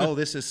this. And, oh,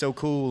 this is so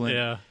cool.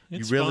 And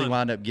you really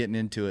wind up getting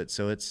into it.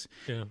 So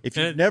if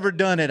you've never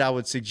done it, I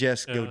would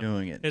suggest go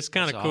doing it. It's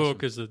kind of cool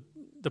because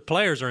the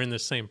players are in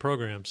this same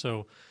program.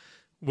 So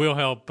we'll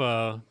help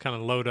kind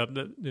of load up,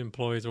 the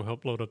employees will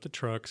help load up the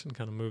trucks and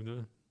kind of move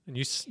and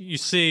you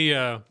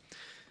see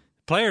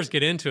players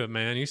get into it,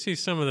 man. You see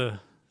some of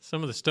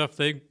the stuff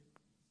they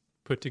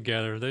put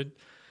together.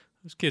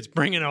 Those kids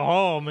bring it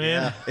all, man.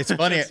 Yeah, it's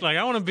funny. It's like,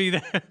 I want to be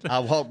that. I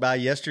walked by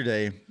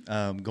yesterday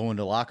going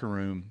to locker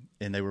room,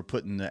 and they were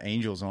putting the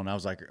Angels on. I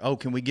was like, oh,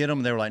 can we get them?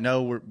 And they were like,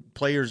 no,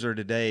 players are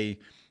today.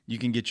 You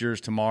can get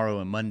yours tomorrow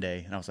and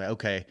Monday. And I was like,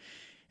 okay.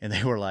 And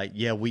they were like,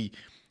 yeah, we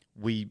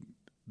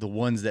the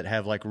ones that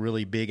have like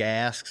really big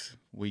asks,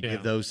 we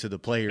give those to the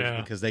players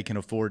because they can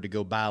afford to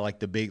go buy like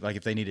the big, like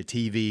if they need a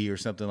TV or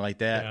something like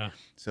that. Yeah.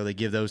 So they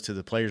give those to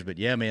the players. But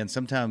yeah, man,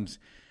 sometimes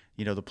 –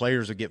 the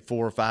players will get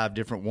 4 or 5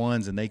 different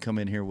ones, and they come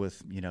in here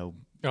with,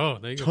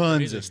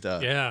 tons of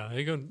stuff. Yeah,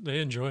 they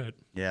enjoy it.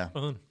 Yeah,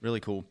 fun.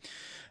 Really cool.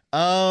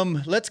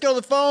 Let's go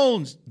to the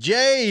phones.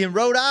 Jay in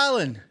Rhode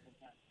Island.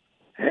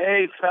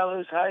 Hey,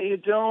 fellas, how you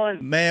doing?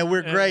 Man,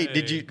 we're great.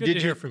 Hey, good to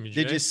hear from you,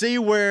 Jay. Did you see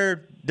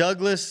where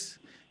Douglas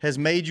has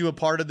made you a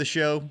part of the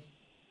show?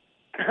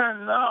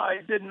 No, I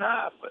did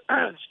not. But,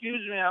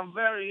 excuse me, I'm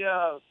very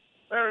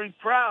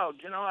proud.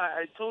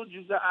 I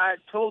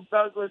told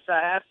Douglas I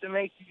have to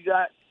make you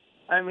guys.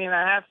 I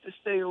have to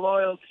stay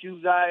loyal to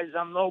you guys.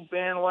 I'm no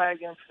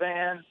bandwagon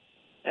fan,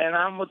 and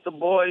I'm with the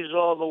boys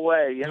all the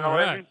way.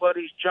 Right.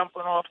 Everybody's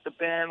jumping off the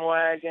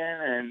bandwagon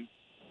and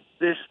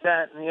this,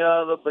 that, and the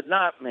other, but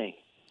not me.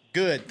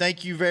 Good.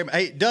 Thank you very much.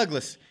 Hey,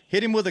 Douglas,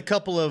 hit him with a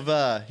couple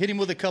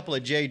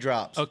of J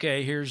drops.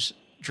 Okay, here's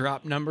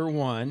drop number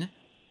 1.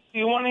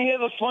 You want to hear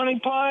the funny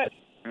part?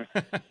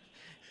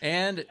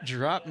 And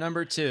drop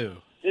number 2.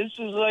 This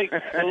is like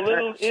the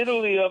little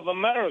Italy of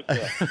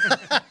America.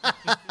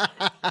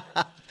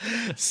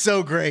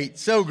 So great.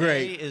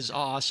 He is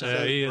awesome.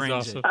 Yeah, he is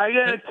awesome. I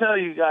got to tell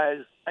you guys,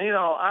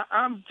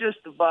 I'm just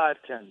a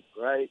bartender,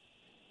 right?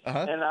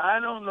 Uh-huh. And I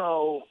don't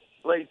know,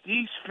 like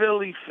these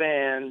Philly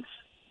fans,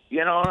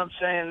 you know what I'm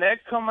saying?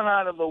 They're coming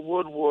out of the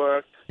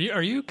woodwork.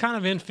 Are you kind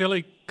of in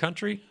Philly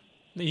country?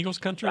 The Eagles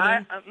country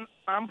there?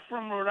 I'm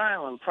from Rhode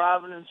Island,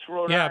 Providence,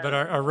 Rhode Island. Yeah, but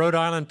are Rhode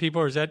Island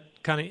people, are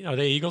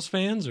they Eagles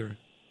fans or?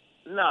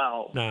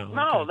 No,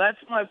 okay.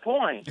 That's my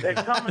point. They're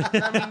coming.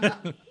 I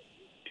mean,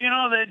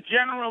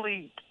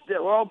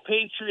 they're all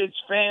Patriots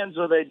fans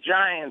or they're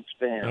Giants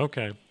fans.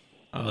 Okay.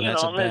 Oh,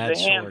 that's a bad there's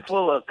a sort.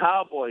 handful of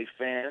Cowboy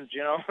fans.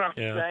 You know what I'm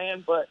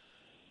saying? But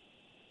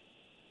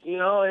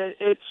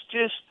it's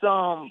just.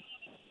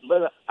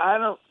 But I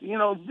don't.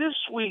 This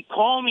week,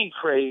 call me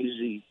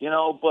crazy.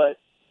 But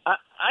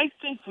I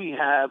think we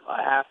have a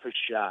half a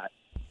shot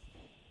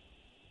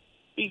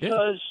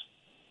because.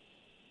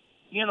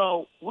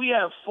 We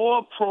have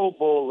 4 Pro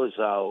Bowlers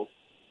out,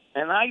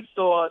 and I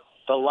thought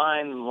the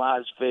line in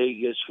Las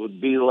Vegas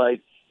would be like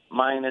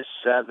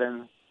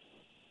 -7,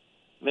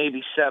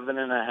 maybe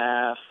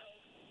 7.5.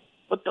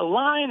 But the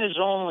line is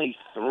only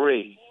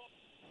 3.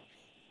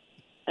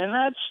 And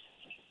that's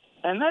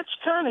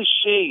kind of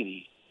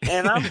shady.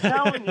 And I'm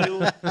telling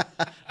you,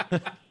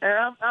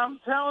 I'm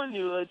telling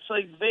you, it's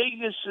like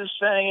Vegas is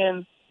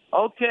saying,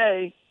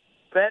 okay,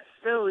 bet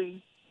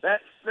Philly,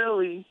 bet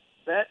Philly,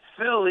 bet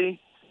Philly.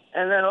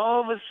 And then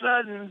all of a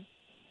sudden,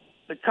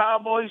 the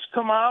Cowboys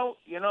come out.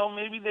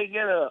 Maybe they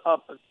get a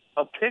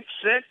pick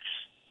six.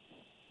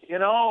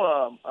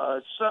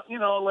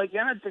 Like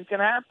anything can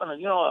happen.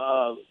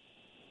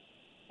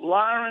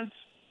 Lawrence,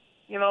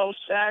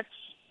 sacks.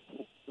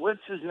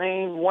 What's his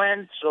name?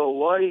 Wentz or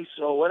Weiss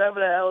or whatever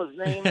the hell his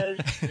name is.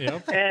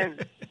 Yep.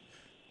 And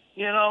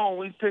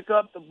we pick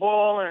up the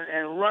ball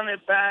and run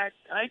it back.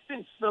 I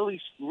think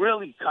Philly's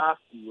really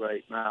cocky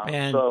right now.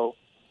 And so.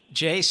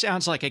 Jay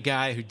sounds like a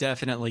guy who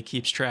definitely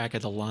keeps track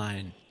of the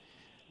line.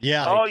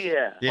 Yeah. Oh,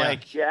 yeah.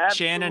 Like,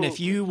 Shannon, if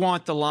you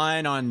want the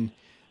line on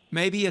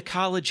maybe a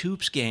college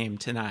hoops game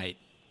tonight,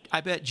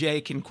 I bet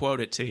Jay can quote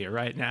it to you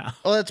right now.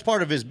 Well, that's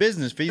part of his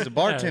business. If he's a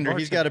bartender,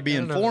 he's got to be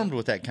informed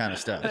with that kind of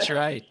stuff. That's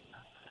right.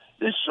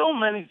 There's so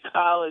many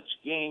college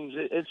games.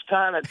 It's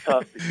kind of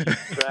tough to keep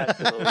track of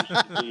those,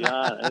 to be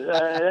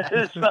honest.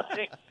 It's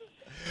nothing.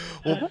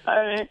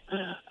 I mean,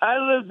 I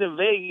lived in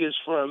Vegas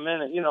for a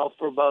minute,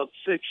 for about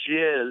 6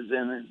 years,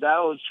 and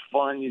that was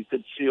fun. You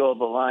could see all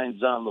the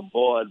lines on the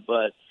board,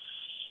 but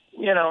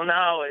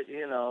now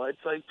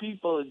it's like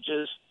people are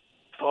just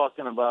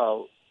talking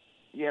about.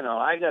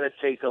 I got to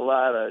take a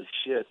lot of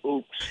shit.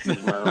 Oops,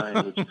 excuse my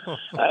language.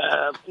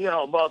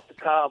 About the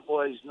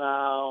Cowboys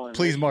now. And,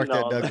 Please mark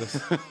that, Douglas.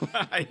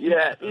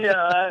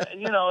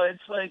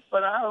 It's like,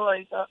 but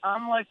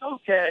I'm like,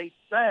 okay,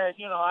 go ahead.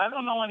 I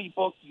don't know any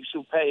bookies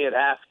who pay at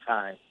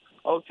halftime.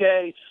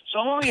 Okay, so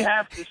only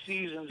half the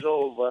season's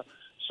over.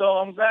 So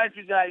I'm glad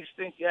you guys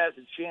think you have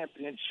the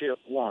championship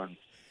won.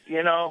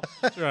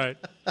 That's right.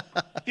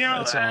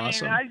 That's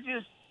awesome.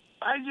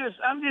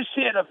 I'm just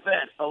here to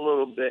vent a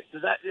little bit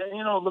because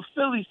the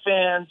Philly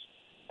fans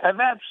have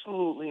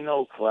absolutely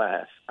no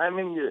class. I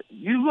mean,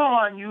 you go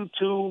on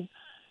YouTube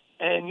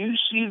and you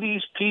see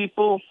these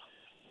people.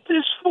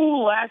 This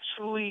fool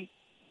actually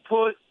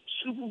put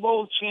Super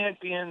Bowl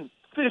champion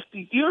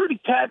 50. He already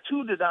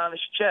tattooed it on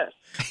his chest.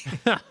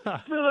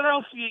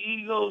 Philadelphia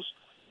Eagles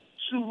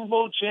Super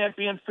Bowl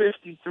champion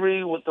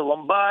 53 with the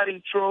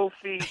Lombardi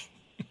Trophy.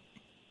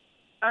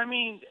 I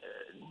mean,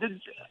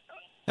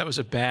 that was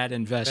a bad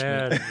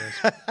investment.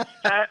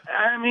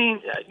 I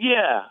mean,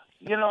 yeah.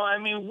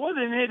 What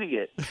an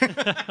idiot.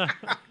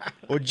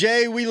 Well,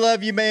 Jay, we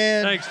love you,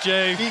 man. Thanks,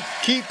 Jay.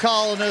 Keep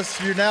calling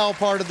us. You're now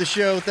part of the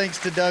show. Thanks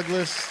to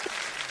Douglas.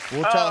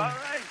 We'll talk. All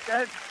right.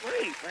 That's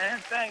great, man.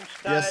 Thanks,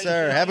 guys. Yes,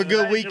 sir. Have a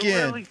good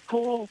weekend. Really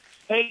cool.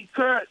 Hey,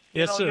 Kurt.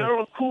 Yes, sir.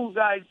 You're a cool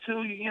guy,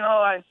 too.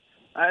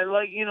 I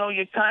like,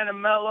 you're kind of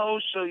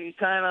mellow, so you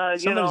kind of,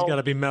 Somebody's got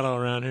to be mellow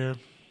around here.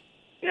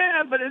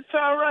 Yeah, but it's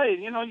all right.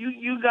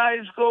 You guys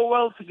go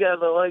well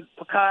together, like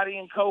Bacardi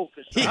and Coke.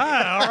 All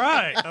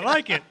right. I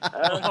like it.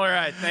 All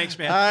right. Thanks,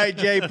 man. All right,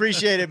 Jay.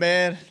 Appreciate it,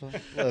 man.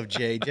 Love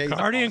Jay.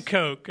 Bacardi and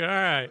Coke. All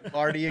right.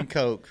 Bacardi and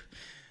Coke.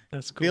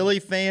 That's cool.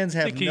 Philly fans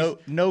have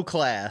no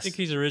class. I think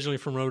he's originally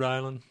from Rhode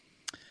Island.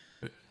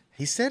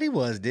 He said he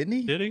was, didn't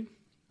he? Did he?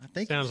 I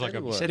think Sounds he like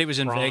said He said he was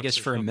in Bronx Vegas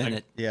or for a something.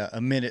 minute. Yeah,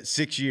 a minute,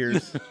 6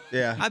 years.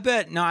 Yeah. I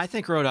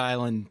think Rhode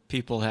Island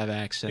people have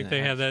accent. Think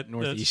they have that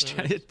Northeast.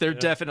 that's, They're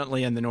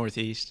definitely in the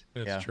Northeast.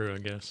 That's true, I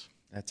guess.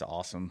 That's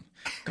awesome.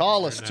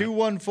 Call us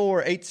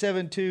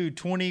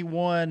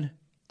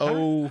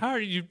 214-872-2102. How are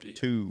you?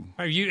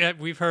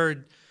 We've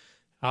heard,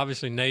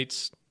 obviously,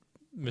 Nate's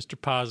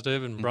Mr.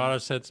 Positive, and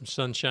Brada's had some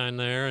sunshine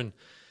there, and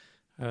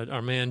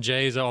our man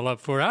Jay's all up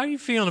for it. How are you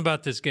feeling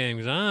about this game?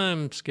 Because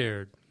I'm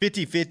scared.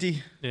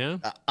 50-50. Yeah?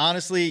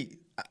 Honestly,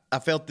 I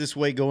felt this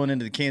way going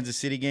into the Kansas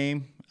City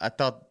game. I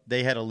thought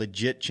they had a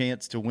legit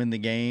chance to win the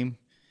game.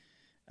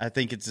 I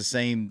think it's the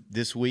same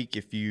this week.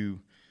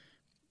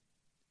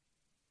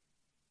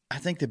 I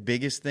think the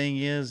biggest thing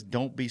is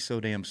don't be so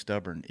damn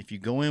stubborn. If you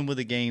go in with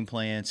a game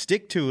plan,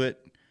 stick to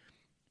it.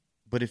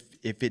 But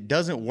if it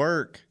doesn't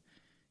work,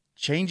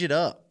 change it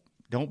up.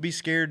 Don't be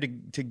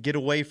scared to get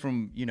away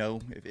from,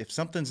 if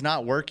something's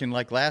not working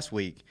like last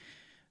week.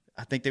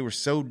 I think they were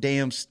so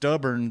damn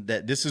stubborn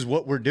that this is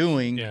what we're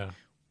doing. Yeah.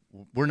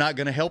 we're not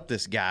going to help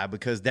this guy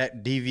because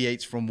that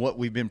deviates from what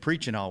we've been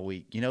preaching all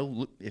week. You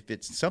know, if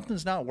it's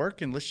something's not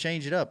working, let's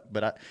change it up.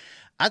 But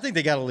I think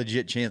they got a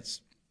legit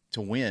chance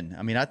to win.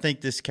 I mean, I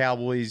think this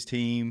Cowboys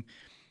team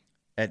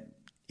at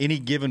any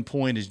given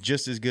point is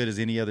just as good as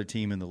any other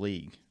team in the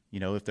league. You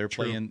know, if they're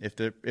playing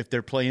if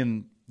they're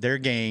playing their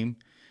game,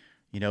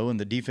 you know, and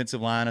the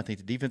defensive line, I think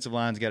the defensive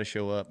line's got to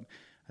show up.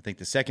 I think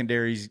the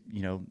secondaries,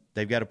 you know,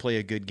 they've got to play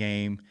a good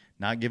game,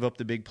 not give up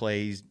the big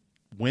plays,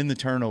 win the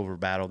turnover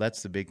battle.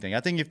 That's the big thing.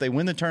 I think if they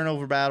win the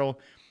turnover battle,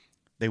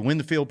 they win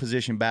the field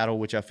position battle,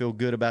 which I feel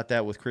good about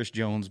that with Chris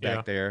Jones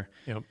back there.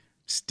 Yep.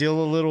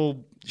 Still a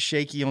little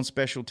shaky on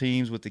special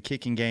teams with the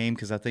kicking game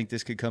because I think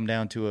this could come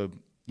down to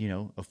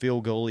a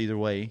field goal either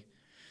way.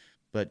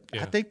 But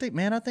I think they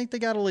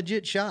got a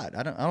legit shot.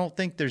 I don't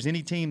think there's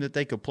any team that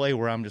they could play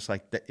where I'm just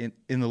like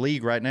in the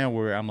league right now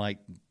where I'm like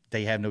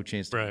they have no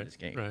chance to win this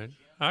game. Right.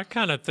 I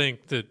kind of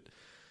think that.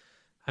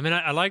 I mean,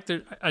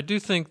 I do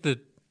think that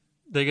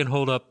they can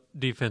hold up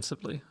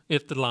defensively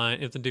if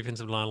the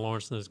defensive line,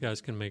 Lawrence and those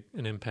guys can make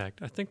an impact.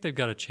 I think they've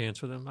got a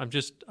chance with them.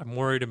 I'm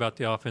worried about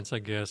the offense, I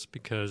guess,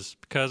 because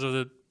of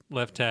the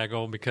left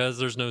tackle, because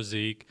there's no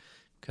Zeke,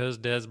 because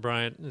Dez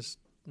Bryant is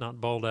not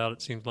balled out.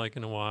 It seems like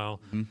in a while.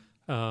 Mm-hmm.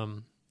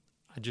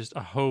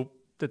 I hope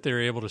that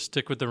they're able to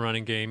stick with the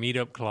running game, eat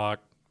up clock,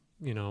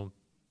 you know,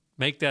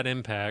 make that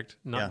impact,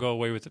 not go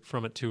away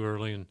from it too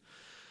early. And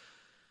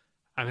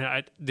I mean,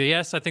 I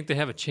think they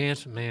have a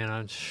chance. Man,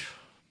 on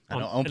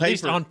paper,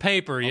 least on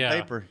paper,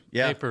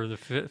 yeah.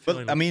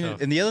 But I mean,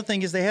 and the other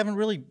thing is they haven't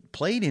really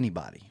played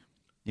anybody.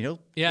 You know,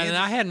 yeah, and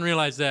I hadn't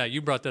realized that. You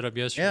brought that up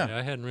yesterday. Yeah.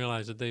 I hadn't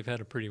realized that they've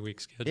had a pretty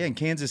weak schedule. Yeah, and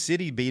Kansas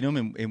City beat them,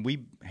 and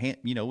we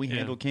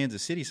handled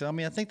Kansas City. So I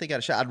mean, I think they got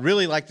a shot. I'd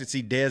really like to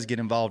see Dez get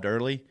involved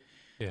early,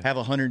 have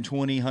a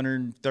 120,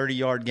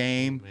 130-yard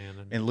game,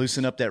 and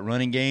loosen up that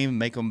running game,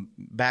 make them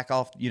back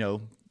off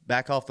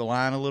the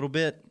line a little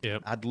bit.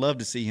 Yep. I'd love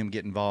to see him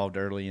get involved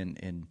early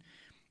and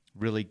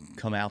really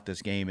come out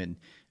this game. And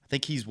I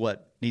think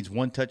needs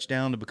one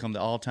touchdown to become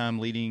the all-time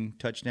leading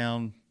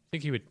touchdown. I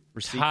think he would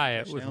tie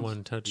it with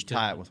one touchdown.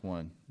 Tie it with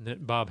one.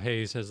 Bob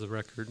Hayes has the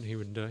record, and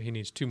he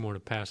needs two more to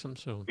pass him.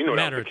 So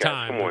matter of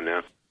time. Come on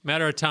now.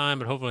 Matter of time,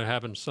 but hopefully it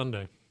happens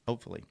Sunday.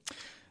 Hopefully.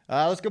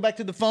 Let's go back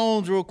to the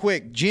phones real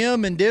quick.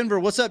 Jim in Denver.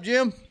 What's up,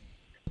 Jim?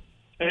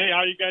 Hey,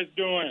 how you guys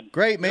doing?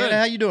 Great, man. Good.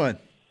 How you doing?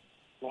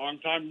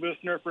 Long-time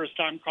listener,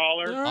 first-time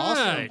caller.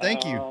 Awesome.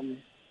 Thank you.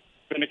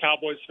 Been a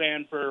Cowboys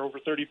fan for over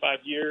 35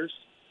 years.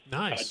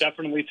 Nice. I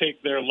definitely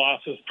take their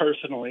losses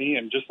personally,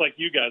 and just like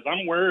you guys,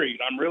 I'm worried.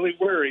 I'm really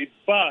worried,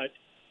 but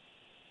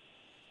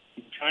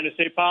I'm trying to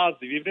stay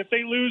positive. Even if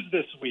they lose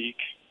this week,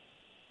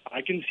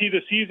 I can see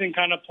the season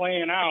kind of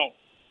playing out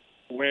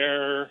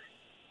where,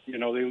 you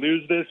know, they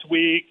lose this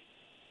week.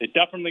 They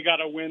definitely got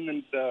to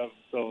win the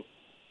 5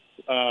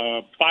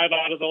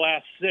 out of the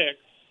last 6.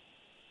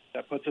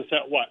 That puts us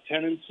at,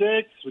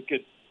 10-6? We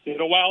could get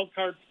a wild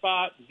card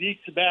spot.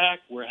 Zeke's back.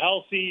 We're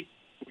healthy.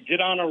 We get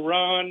on a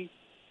run.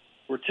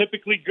 We're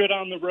typically good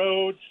on the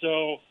road.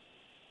 So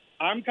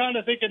I'm kind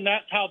of thinking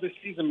that's how this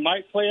season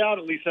might play out.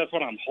 At least that's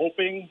what I'm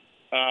hoping.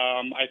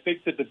 I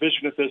think the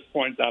division at this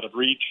point is out of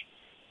reach.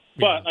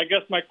 But I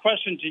guess my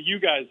question to you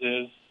guys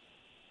is,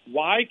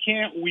 why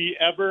can't we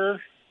ever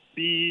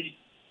be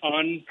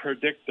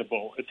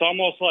unpredictable? It's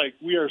almost like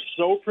we are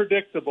so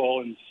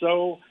predictable and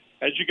so,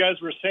 as you guys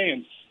were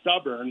saying,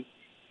 stubborn.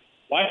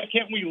 Why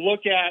can't we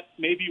look at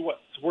maybe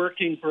what's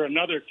working for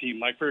another team?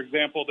 Like, for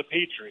example, the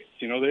Patriots.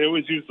 You know, they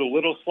always use the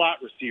little slot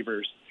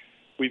receivers.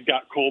 We've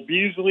got Cole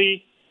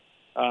Beasley.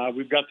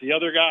 We've got the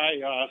other guy,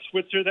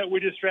 Switzer, that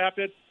we just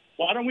drafted.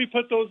 Why don't we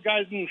put those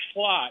guys in the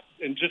slot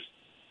and just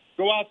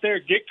go out there,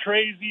 get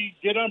crazy,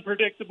 get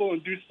unpredictable,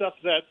 and do stuff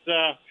that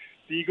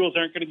the Eagles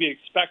aren't going to be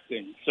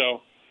expecting?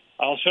 So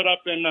I'll shut up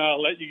and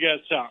let you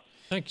guys talk.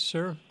 Thank you,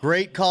 sir.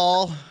 Great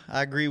call.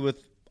 I agree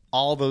with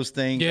all those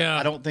things. Yeah.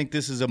 I don't think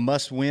this is a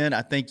must-win.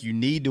 I think you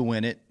need to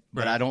win it,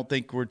 but I don't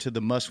think we're to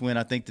the must-win.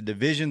 I think the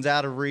division's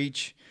out of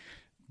reach,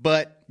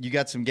 but you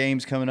got some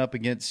games coming up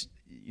against,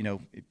 you know,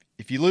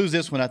 if you lose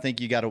this one, I think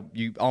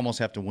you almost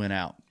have to win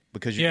out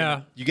because you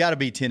got to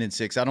be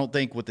 10-6. I don't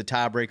think with the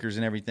tiebreakers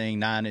and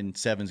everything,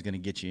 9-7 is going to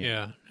get you in.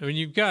 Yeah. I mean,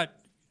 you've got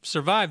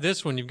survive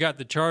this one. You've got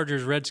the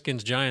Chargers,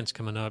 Redskins, Giants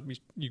coming up.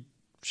 You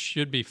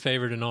should be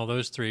favored in all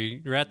those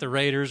three. You're at the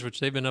Raiders,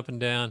 which they've been up and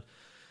down.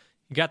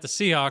 You got the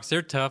Seahawks.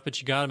 They're tough, but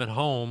you got them at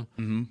home.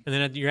 Mm-hmm. And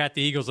then you're at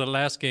the Eagles at the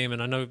last game,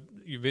 and I know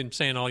you've been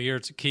saying all year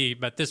it's a key,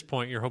 but at this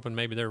point you're hoping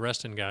maybe they're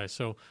resting guys.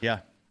 So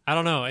I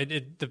don't know.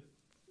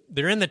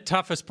 They're in the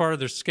toughest part of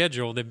their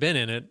schedule. They've been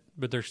in it,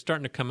 but they're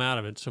starting to come out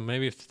of it. So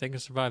maybe if they can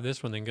survive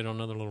this one, they can get on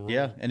another little run.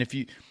 Yeah, and if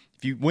you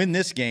win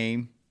this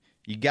game,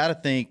 you got to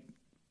think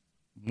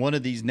one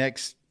of these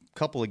next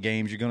couple of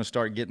games you're going to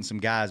start getting some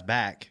guys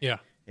back. Yeah.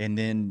 And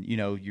then, you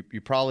know,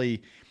 you're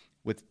probably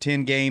with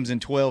 10 games in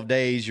 12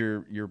 days,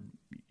 you're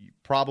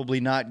probably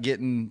not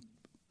getting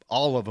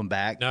all of them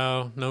back.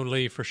 No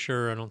Lee for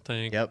sure, I don't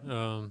think. Yep.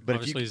 But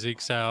obviously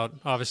Zeke's out.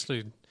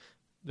 Obviously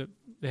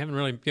they haven't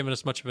really given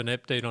us much of an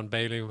update on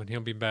Bailey when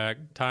he'll be back.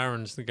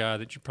 Tyron's the guy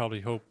that you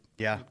probably hope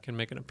can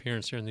make an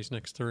appearance here in these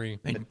next 3.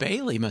 And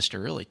Bailey must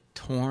have really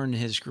torn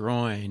his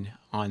groin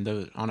on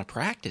a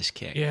practice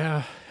kick.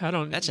 Yeah,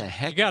 That's a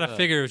heck. You got to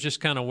figure it was just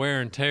kind of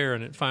wear and tear,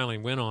 and it finally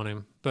went on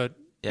him. But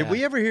did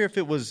we ever hear if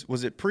it was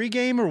it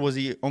pregame or was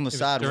he on the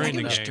sideline?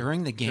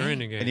 During the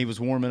game, and he was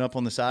warming up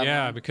on the sideline.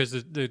 Yeah, because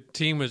the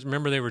team was.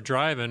 Remember, they were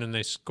driving and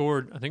they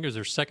scored. I think it was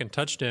their second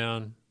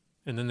touchdown,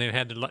 and then they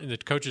had to. The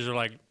coaches are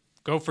like,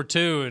 "Go for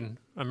 2," and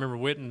I remember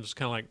Witten was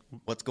kind of like,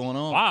 "What's going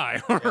on?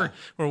 Why?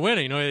 We're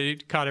winning." You know, he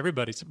caught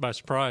everybody by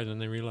surprise,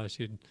 and they realized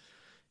he'd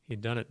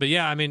done it. But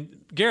yeah, I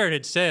mean, Garrett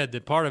had said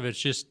that part of it's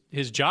just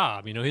his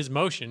job. You know, his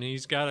motion.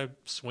 He's got to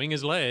swing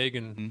his leg,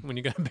 and when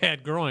you got a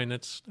bad groin,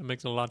 that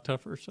makes it a lot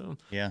tougher. So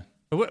yeah.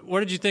 But what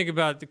did you think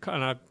about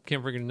and I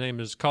can't forget the name of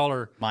his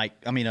caller,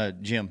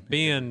 Jim,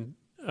 being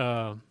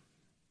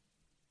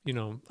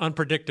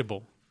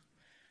unpredictable?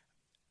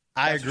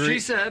 I That's agree. what she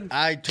said.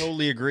 I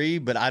totally agree,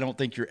 but I don't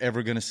think you're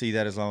ever going to see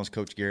that as long as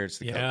Coach Garrett's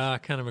the coach. Yeah, I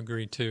kind of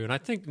agree too. And I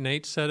think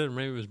Nate said it, or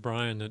maybe it was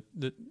Brian,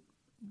 that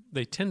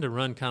they tend to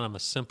run kind of a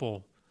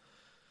simple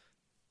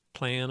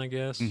plan, I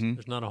guess. Mm-hmm.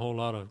 There's not a whole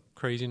lot of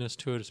craziness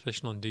to it,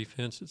 especially on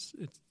defense. It's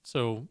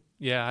so,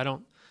 yeah, I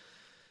don't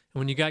 –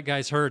 when you got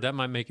guys hurt, that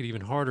might make it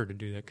even harder to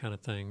do that kind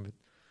of thing. But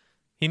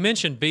he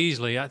mentioned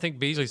Beasley. I think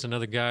Beasley's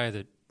another guy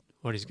that –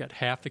 he's got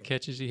half the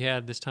catches he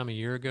had this time a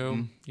year ago.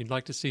 Mm-hmm. You'd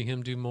like to see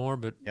him do more,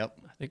 but I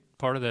think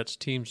part of that's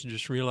teams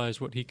just realize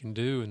what he can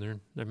do,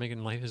 and they're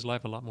making his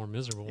life a lot more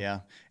miserable.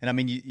 Yeah, and I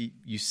mean,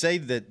 you say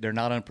that they're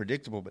not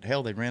unpredictable, but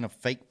hell, they ran a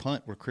fake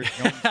punt where Chris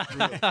Jones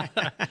threw a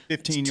 15-yard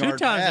pass.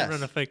 2 times they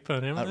run a fake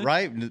punt, haven't they?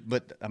 Right,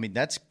 but I mean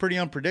that's pretty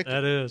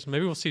unpredictable. That is.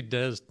 Maybe we'll see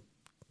Dez.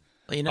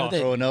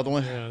 Throw another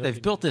one. Yeah, they've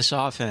built this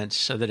offense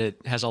so that it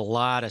has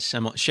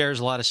shares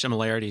a lot of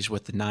similarities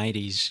with the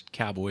 '90s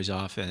Cowboys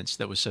offense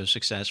that was so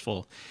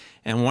successful.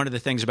 And one of the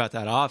things about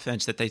that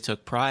offense that they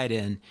took pride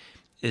in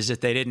is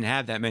that they didn't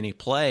have that many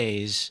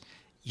plays.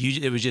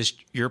 It was just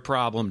your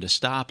problem to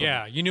stop them.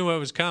 Yeah, you knew what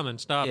was coming.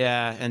 Stop.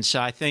 Yeah, and so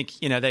I think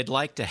they'd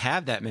like to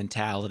have that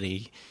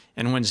mentality.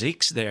 And when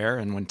Zeke's there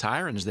and when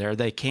Tyron's there,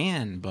 they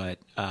can. But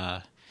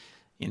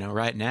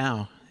right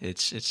now,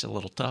 it's a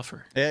little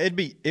tougher. Yeah,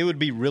 it would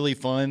be really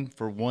fun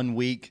for 1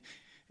 week,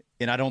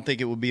 and I don't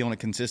think it would be on a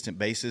consistent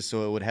basis.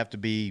 So it would have to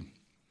be,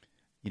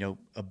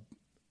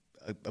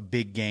 a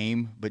big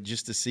game. But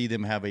just to see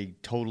them have a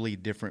totally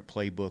different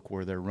playbook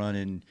where they're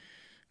running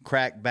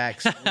crack back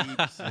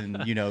sweeps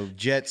and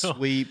jet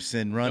sweeps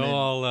and running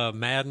all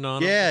Madden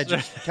on them. Yeah,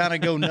 just kind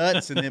of go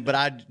nuts. But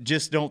I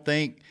just don't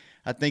think.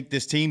 I think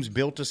this team's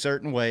built a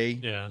certain way.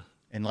 Yeah,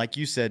 and like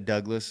you said,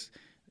 Douglas.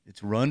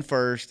 It's run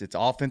first. It's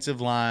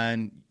offensive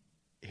line.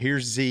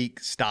 Here's Zeke.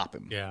 Stop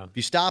him. Yeah. If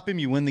you stop him,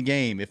 you win the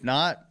game. If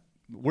not,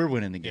 we're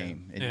winning the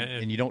game.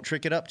 And you don't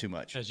trick it up too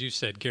much. As you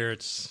said,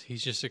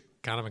 he's just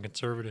kind of a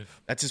conservative.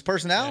 That's his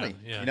personality.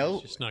 Yeah,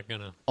 he's just not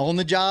going to. On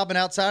the job and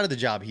outside of the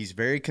job. He's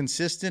very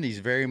consistent. He's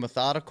very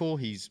methodical.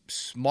 He's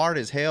smart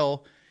as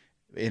hell.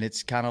 And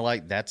it's kind of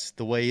like that's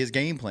the way his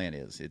game plan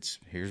is. It's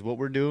here's what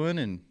we're doing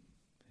and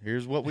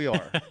here's what we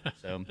are.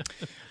 So,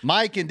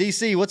 Mike in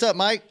D.C. What's up,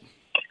 Mike?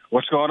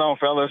 What's going on,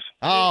 fellas?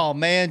 Oh,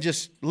 man,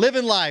 just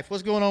living life.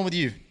 What's going on with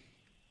you?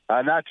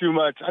 Not too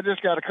much. I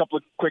just got a couple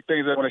of quick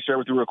things I want to share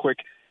with you real quick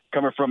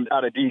coming from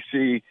out of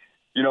D.C.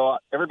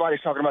 Everybody's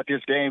talking about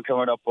this game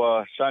coming up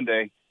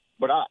Sunday,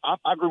 but I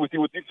agree with you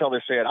what you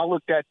fellas said. I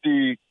looked at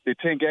the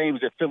 10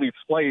 games that Philly's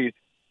played,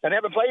 and they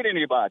haven't played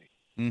anybody.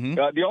 Mm-hmm.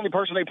 The only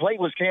person they played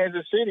was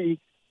Kansas City,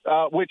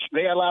 which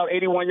they allowed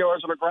 81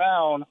 yards on the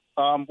ground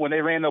when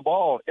they ran the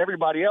ball.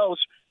 Everybody else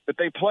that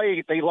they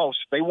played, they lost.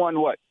 They won,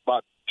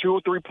 about 2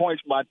 or 3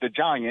 points by the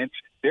Giants.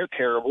 They're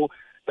terrible.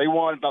 They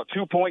won about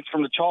 2 points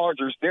from the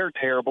Chargers. They're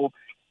terrible.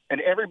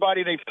 And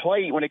everybody they've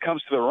played when it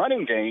comes to the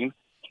running game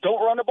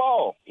don't run the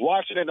ball.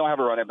 Washington don't have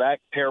a running back.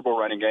 Terrible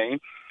running game.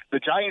 The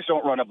Giants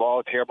don't run the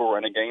ball. Terrible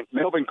running game.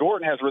 Melvin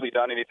Gordon hasn't really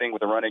done anything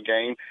with the running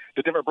game.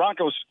 The Denver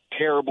Broncos,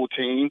 terrible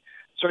team.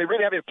 So they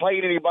really haven't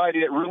played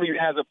anybody that really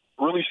has a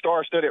really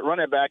star-studded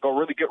running back or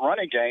really good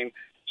running game.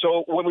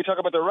 So when we talk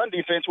about the run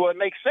defense, well, it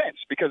makes sense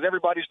because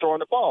everybody's throwing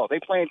the ball. They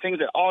playing teams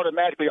that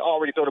automatically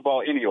already throw the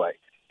ball anyway,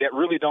 that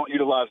really don't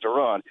utilize the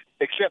run,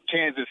 except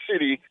Kansas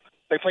City.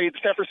 They played the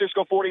San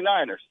Francisco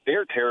 49ers.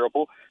 They're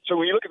terrible. So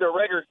when you look at the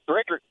record,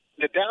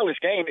 the Dallas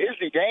game is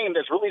the game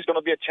that's really going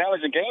to be a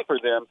challenging game for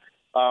them,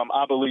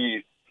 I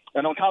believe.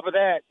 And on top of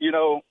that,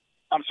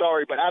 I'm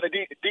sorry, but out of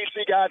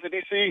D.C. guys in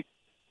D.C.,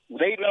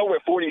 they know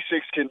what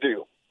 46 can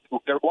do.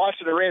 They're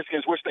watching the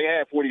Redskins, wish they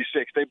had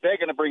 46. They're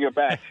begging to bring him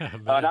back.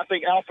 And I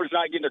think Alfred's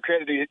not getting the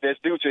credit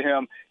that's due to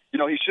him.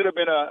 He should have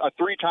been a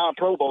 3-time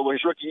Pro Bowler.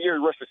 His rookie year,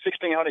 he rushed for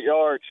 1,600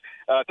 yards,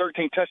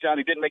 13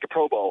 touchdowns. He didn't make a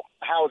Pro Bowl.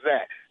 How is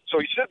that?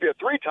 So he should be a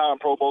 3-time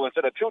Pro Bowler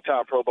instead of a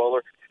 2-time Pro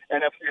Bowler.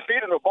 And if you're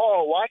feeding the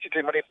ball,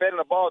 Washington, when they fed him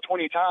the ball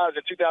 20 times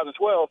in 2012,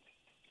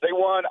 they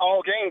won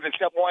all games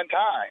except one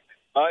time.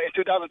 In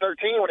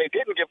 2013, when they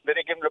didn't give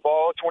him the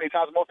ball 20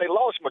 times most, they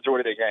lost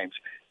majority of their games.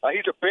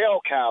 He's a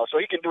bell cow, so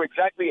he can do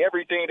exactly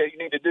everything that you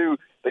need to do.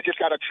 They just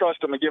got to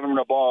trust him and give him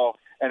the ball,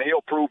 and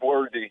he'll prove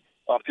worthy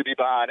to be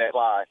behind that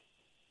line.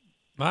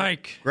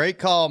 Mike. Great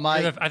call,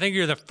 Mike. I think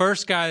you're the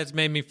first guy that's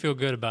made me feel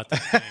good about this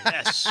game.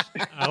 Yes.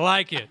 I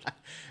like it.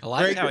 I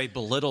like how he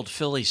belittled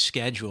Philly's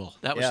schedule.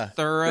 That was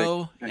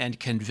thorough and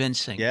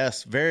convincing.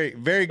 Yes, very,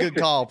 very good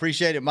call.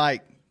 Appreciate it,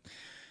 Mike.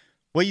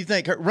 What do you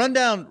think? Run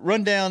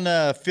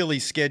down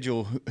Philly's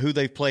schedule, who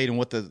they've played, and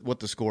what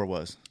the score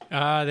was.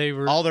 They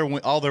were all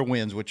their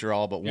wins, which are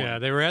all but one. Yeah,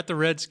 they were at the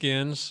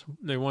Redskins.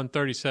 They won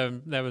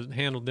 37. That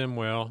handled them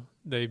well.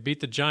 They beat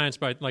the Giants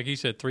by, like he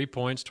said, 3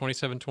 points,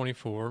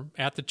 27-24.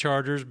 At the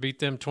Chargers, beat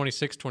them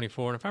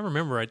 26-24. And if I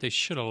remember right, they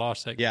should have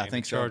lost that game. Yeah, I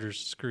think the Chargers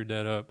screwed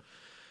that up.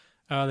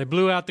 They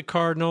blew out the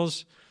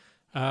Cardinals.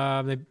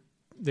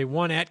 They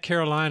won at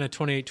Carolina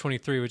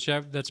 28-23, which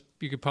that's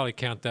you could probably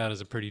count that as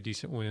a pretty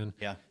decent win.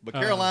 Yeah, but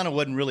Carolina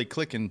wasn't really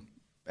clicking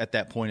at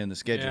that point in the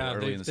schedule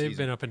early in the season. They've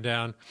been up and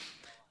down.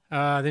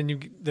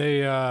 Then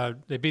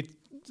they beat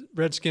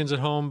Redskins at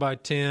home by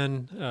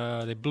 10.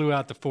 They blew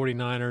out the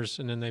 49ers,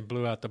 and then they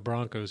blew out the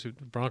Broncos. The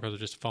Broncos are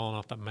just falling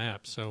off the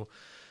map. So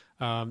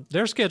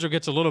their schedule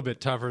gets a little bit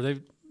tougher.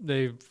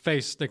 They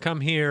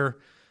come here.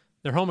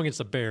 They're home against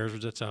the Bears,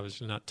 which that's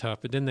obviously not tough.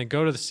 But then they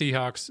go to the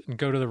Seahawks and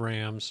go to the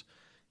Rams,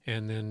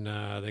 and then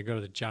they go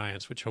to the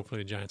Giants, which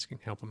hopefully the Giants can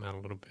help us out a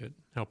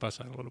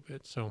little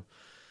bit. So,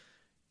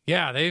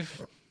 yeah,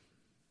 they've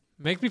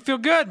make me feel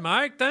good,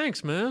 Mike.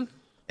 Thanks, man.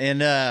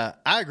 And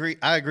I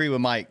agree with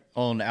Mike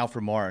on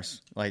Alfred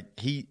Morris. Like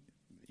I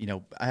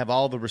have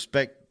all the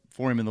respect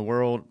for him in the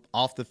world,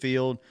 off the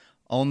field,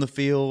 on the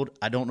field.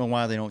 I don't know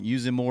why they don't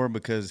use him more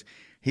because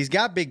he's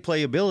got big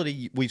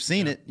playability. We've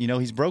seen it.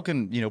 He's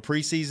broken,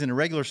 preseason and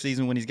regular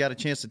season when he's got a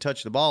chance to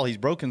touch the ball. He's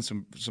broken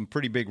some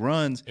pretty big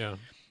runs. Yeah.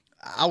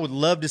 I would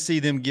love to see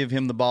them give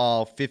him the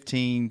ball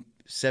 15,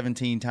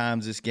 17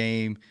 times this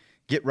game.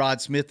 Get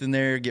Rod Smith in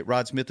there, get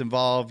Rod Smith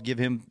involved, give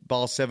him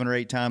ball 7 or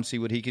 8 times, see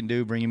what he can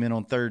do, bring him in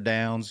on third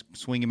downs,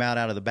 swing him out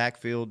of the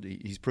backfield.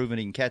 He's proven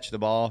he can catch the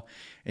ball.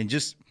 And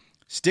just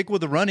stick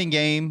with the running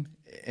game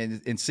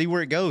and see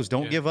where it goes.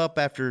 Don't give up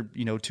after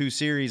 2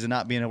 series and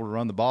not being able to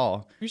run the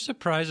ball. Are you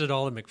surprised at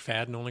all that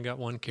McFadden only got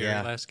 1 carry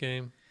last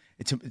game?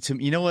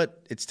 You know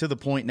what? It's to the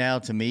point now,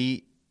 to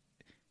me,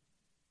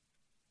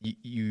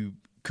 you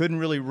couldn't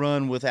really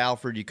run with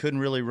Alfred. You couldn't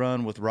really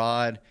run with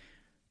Rod.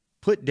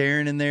 Put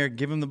Darren in there,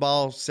 give him the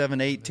ball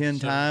 7, 8, 10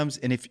 times.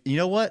 And if you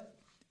know what?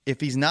 If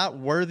he's not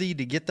worthy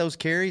to get those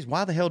carries,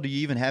 why the hell do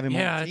you even have him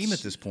on the team at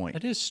this point?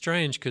 It is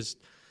strange because,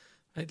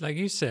 like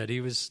you said,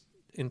 he was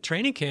in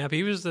training camp.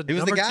 He was the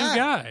number 2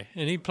 guy,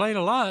 and he played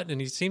a lot, and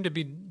he seemed to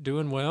be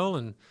doing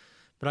well.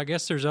 But I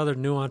guess there's other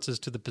nuances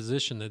to the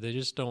position that they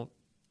just don't.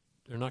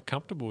 They're not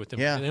comfortable with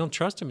him. Yeah. They don't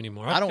trust him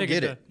anymore. I don't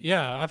get it.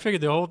 I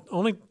figured the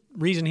only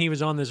reason he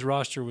was on this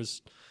roster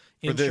was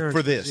insurance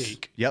for this.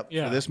 physique. Yep,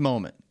 yeah. for this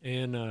moment.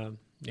 And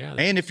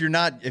and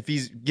if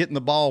he's getting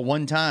the ball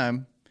one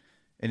time,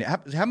 and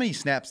how many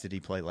snaps did he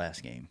play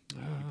last game?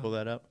 Can you pull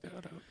that up?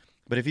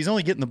 But if he's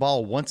only getting the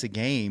ball once a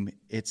game,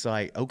 it's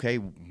like, okay,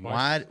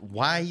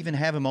 why even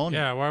have him on?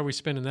 Yeah, why are we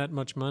spending that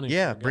much money?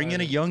 Yeah, bring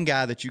in a young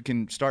guy that you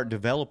can start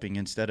developing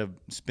instead of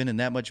spending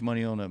that much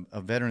money on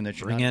a veteran that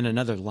you're bring in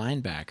another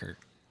linebacker.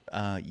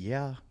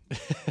 Yeah,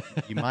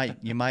 you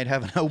might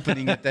have an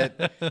opening at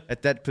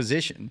that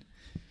position.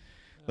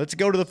 Let's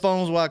go to the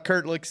phones while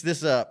Kurt looks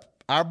this up.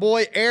 Our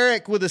boy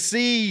Eric with a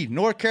C,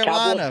 North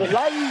Carolina.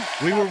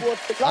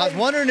 I was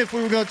wondering if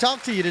we were going to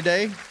talk to you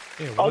today.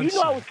 Yeah, I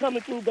was coming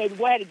through, baby.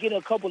 Well, I had to get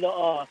a couple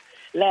of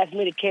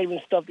last-minute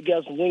catering stuff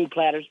together, some wing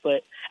platters,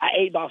 but I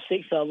ate about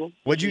 6 of them.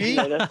 What'd you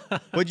eat?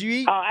 What'd you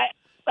eat? I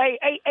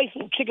ate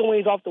some chicken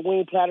wings off the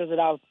wing platters that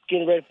I was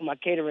getting ready for my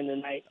catering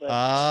tonight. But,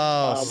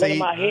 one of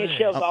my head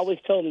chefs always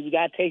told me, you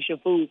got to taste your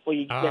food before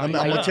you get I'm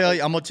going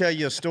to tell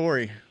you a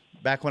story.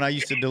 Back when I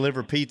used to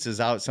deliver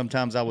pizzas,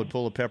 sometimes I would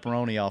pull a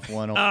pepperoni off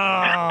one.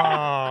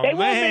 Oh, they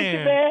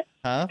man.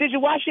 Huh? Did you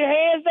wash your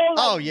hands, though?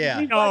 Oh,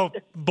 yeah. Oh,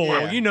 boy.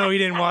 Yeah. You know he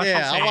didn't wash his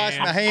hands. Yeah, I washed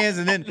my hands,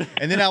 and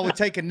then I would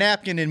take a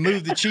napkin and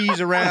move the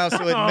cheese around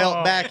so it'd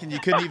melt back, and you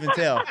couldn't even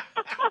tell.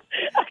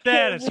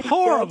 That is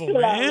horrible,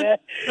 man.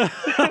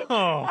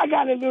 I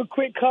got a little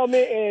quick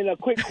comment and a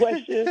quick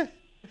question.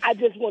 I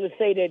just want to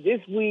say that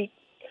this week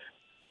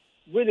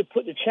really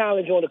put the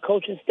challenge on the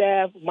coaching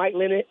staff, Mike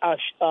Leonard,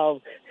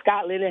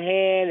 Scott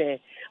Linehan,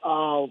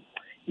 and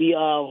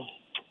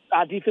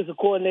our defensive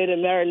coordinator,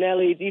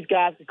 Marinelli. These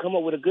guys can come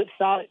up with a good,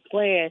 solid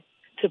plan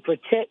to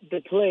protect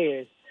the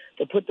players,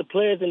 to put the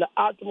players in the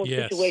optimal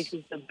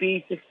situations to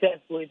be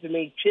successful. If it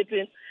means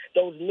chipping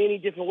those many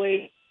different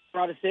ways,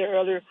 I said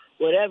earlier,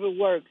 whatever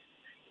works,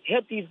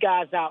 help these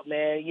guys out,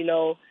 man.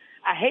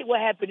 I hate what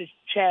happened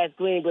to Chaz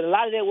Green, but a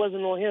lot of that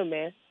wasn't on him,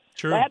 man.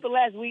 True. What happened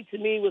last week to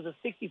me was a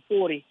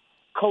 60-40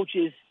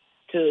 coaches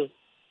to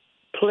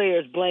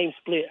players blame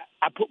split.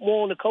 I put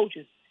more on the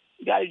coaches.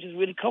 You got to just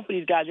really comfort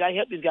these guys. You got to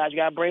help these guys. You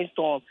got to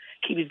brainstorm,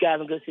 keep these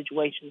guys in good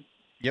situations.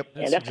 Yep,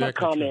 that's my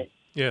comment.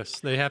 True. Yes,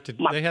 they have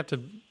to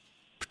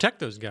protect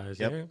those guys.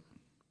 Yep.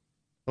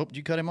 Oh, did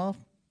you cut him off?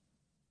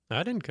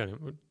 I didn't cut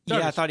him.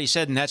 Yeah, I thought he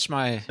said, and that's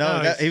my.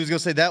 No, he was going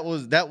to say that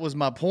was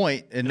my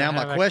point, and now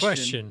my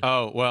question.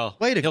 Oh well,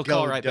 Way to he'll go,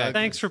 call right back.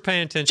 Thanks for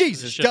paying attention.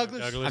 Jesus, to the show,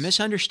 Douglas. I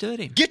misunderstood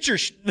him. Get your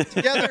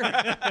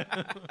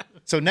together.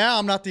 So now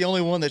I'm not the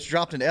only one that's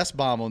dropped an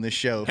S-bomb on this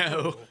show.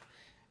 No.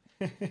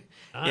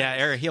 Yeah,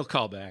 Eric, he'll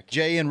call back.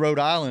 Jay in Rhode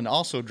Island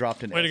also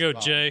dropped an Way to S-bomb. go,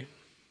 Jay.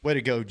 Way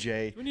to go,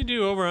 Jay. Do we need to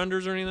do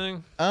over-unders or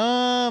anything?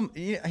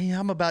 Yeah,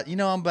 I'm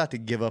about to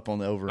give up on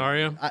the over. Are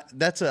you?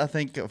 That's, I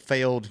think, a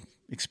failed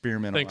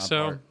experiment on Think my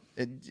so? part.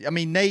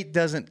 Nate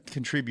doesn't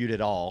contribute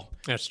at all.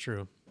 That's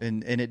true.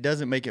 And it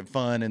doesn't make it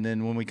fun. And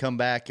then when we come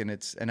back, and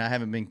I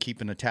haven't been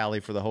keeping a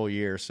tally for the whole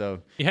year,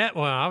 so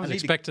Well, I was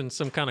expecting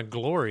some kind of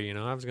glory.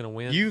 I was going to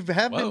win. You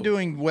have been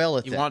doing well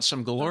at that. You want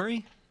some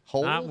glory?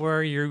 Hole? Not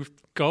where you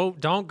go.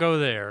 Don't go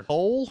there.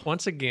 Hole?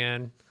 Once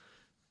again,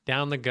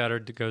 down the gutter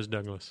goes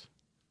Douglas.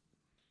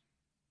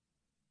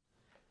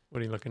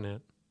 What are you looking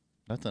at?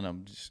 Nothing.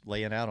 I'm just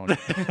laying out on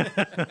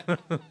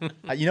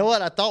it. You know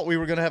what? I thought we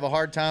were going to have a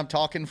hard time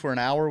talking for an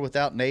hour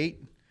without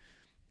Nate.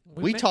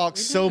 We talked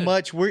so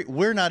much.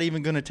 We're not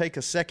even going to take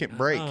a second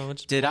break.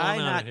 Did I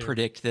not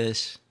predict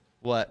this?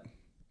 What?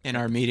 In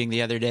our meeting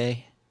the other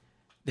day,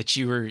 that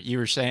you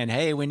were saying,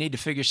 "Hey, we need to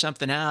figure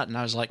something out," and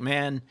I was like,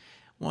 "Man,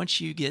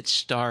 once you get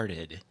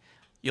started,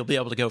 you'll be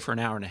able to go for an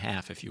hour and a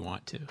half if you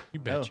want to."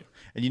 You betcha.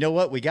 And you know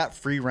what? We got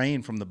free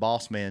reign from the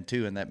boss man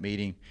too in that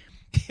meeting.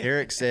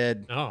 Eric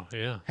said, "Oh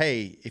yeah,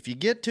 hey, if you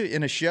get to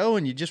in a show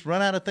and you just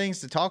run out of things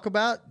to talk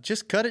about,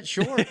 just cut it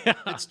short.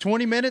 It's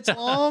 20 minutes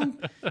long.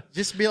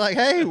 Just be like,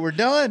 hey, we're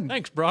done.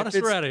 Thanks, brought us.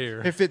 We're out of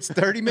here. If it's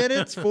 30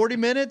 minutes, 40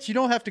 minutes, you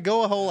don't have to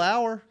go a whole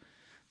hour.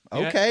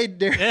 Okay,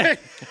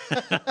 Derek.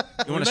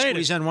 You want to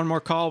squeeze in one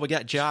more call? We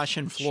got Josh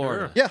in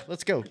Florida. Sure. Yeah,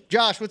 let's go.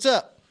 Josh, what's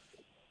up?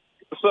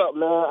 What's up,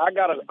 man? I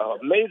got a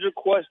major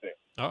question.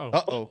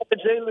 Uh-oh.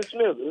 Jalen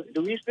Smith,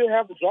 do we still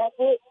have the drop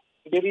foot?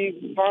 Did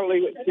he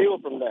finally heal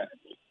from that?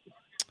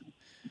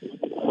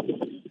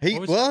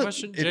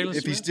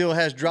 If he still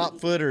has drop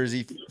foot, or is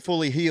he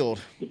fully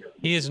healed?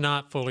 He is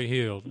not fully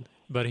healed,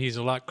 but he's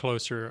a lot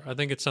closer. I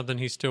think it's something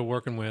he's still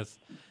working with.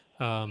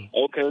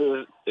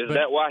 Okay, is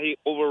that why he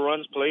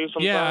overruns plays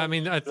sometimes? Yeah, I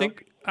mean, I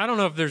don't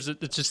know if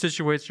it's a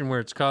situation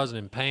where it's causing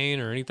him pain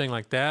or anything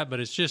like that,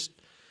 but it's just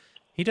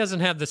he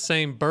doesn't have the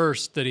same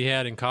burst that he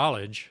had in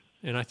college.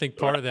 And I think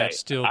part of that's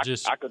still I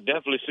could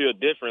definitely see a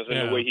difference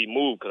in the way he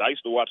moved, because I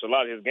used to watch a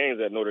lot of his games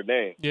at Notre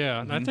Dame.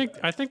 Yeah, and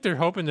I think they're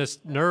hoping this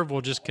nerve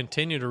will just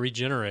continue to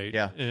regenerate.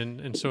 Yeah,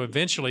 and so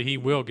eventually he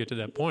will get to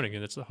that point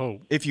again. It's the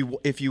hope. If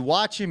you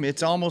watch him,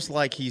 it's almost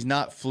like he's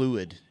not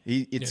fluid.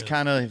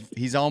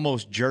 He's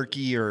almost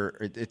jerky, or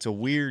it's a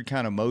weird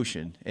kind of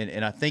motion.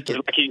 And I think it's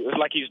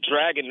like he's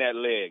dragging that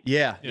leg.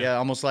 Yeah,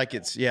 almost like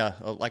it's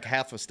like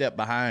half a step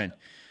behind.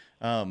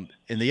 And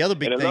the other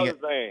big thing.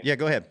 Yeah,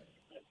 go ahead.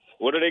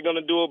 What are they going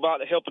to do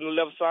about helping the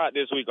left side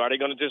this week? Are they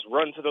going to just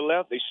run to the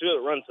left? They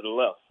should run to the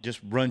left. Just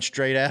run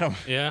straight at him.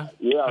 Yeah.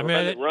 Yeah,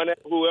 run at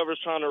whoever's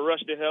trying to rush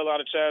the hell out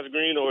of Chaz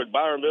Green or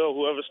Byron Bill,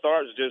 whoever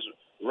starts, just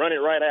run it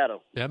right at him.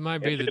 That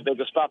might be they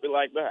could stop it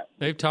like that.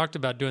 They've talked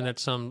about doing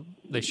that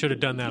they should have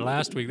done that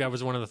last week. That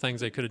was one of the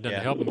things they could have done to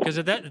help him. Because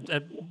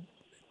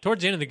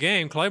towards the end of the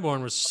game,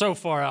 Claiborne was so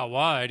far out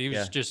wide. He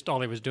was just,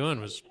 all he was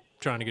doing was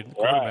trying to get the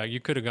quarterback. Right.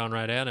 You could have gone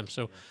right at him.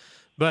 So.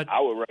 But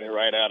I would run it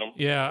right at him.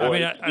 Yeah, or I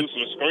do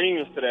some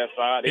screens to that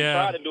side. They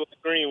tried to do a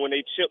screen when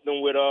they chipped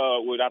them with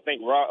I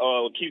think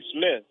Keith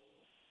Smith.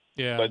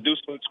 Yeah, but do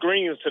some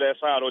screens to that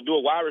side, or do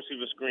a wide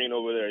receiver screen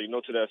over there,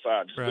 to that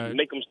side. Just to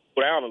make them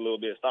slow down a little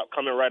bit. Stop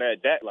coming right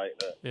at Dak like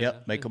that. Yeah.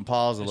 Yep, make them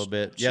pause a little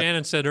bit.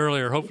 Shannon said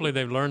earlier, hopefully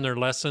they've learned their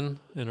lesson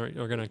and are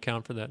going to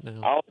account for that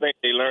now. I don't think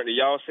they learned it.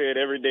 Y'all say it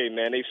every day,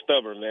 man. They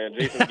stubborn, man.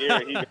 Jason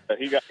Garrett,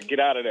 he got to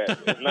get out of that.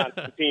 It's not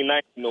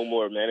 1990 no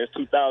more, man. It's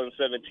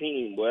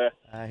 2017, boy.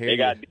 They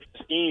got different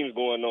schemes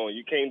going on.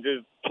 You can't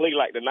just play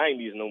like the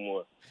 90s no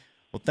more.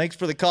 Well, thanks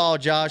for the call,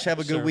 Josh. Have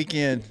a good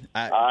weekend.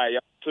 All right,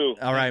 y'all too.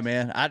 All right,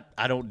 man.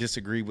 I don't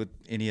disagree with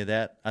any of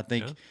that. I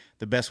think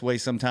the best way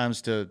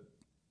sometimes to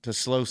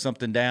slow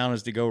something down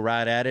is to go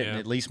right at it and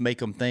at least make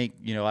them think,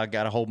 I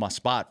got to hold my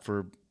spot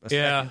for a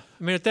second.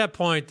 I mean, at that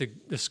point,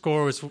 the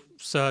score was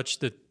such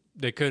that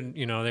they couldn't,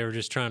 they were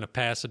just trying to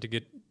pass it to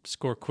get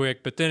score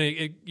quick. But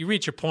then you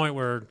reach a point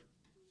where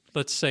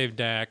let's save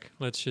Dak.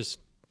 Let's just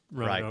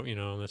run it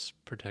out, let's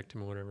protect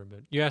him or whatever. But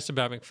you asked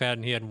about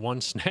McFadden. He had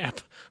one snap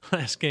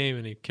last game,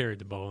 and he carried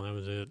the ball, and that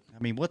was it. I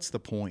mean, what's the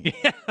point?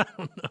 I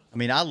don't know. I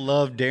mean, I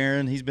love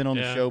Darren. He's been on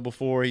the show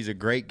before. He's a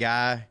great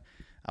guy.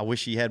 I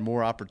wish he had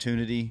more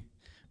opportunity.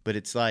 But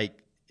it's like,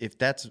 if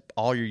that's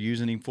all you're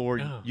using him for,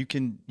 you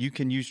can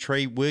use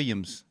Trey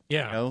Williams.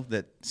 Yeah.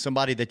 That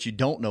somebody that you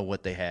don't know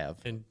what they have.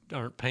 And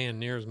aren't paying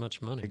near as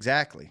much money.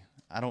 Exactly.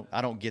 I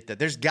don't get that.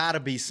 There's got to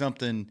be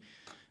something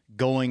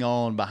going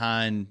on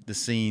behind the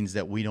scenes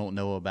that we don't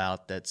know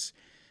about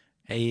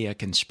Hey, a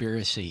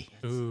conspiracy.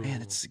 Ooh.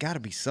 Man, it's got to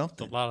be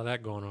something. A lot of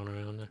that going on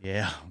around there.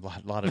 Yeah,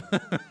 a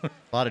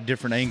lot of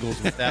different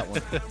angles with that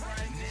one.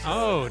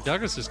 Oh,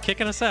 Douglas is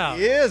kicking us out.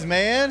 He is,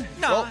 man.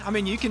 No, I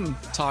mean, you can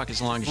talk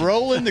as long as you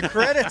rolling the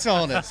credits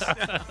on us.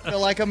 I feel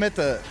like I'm at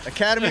the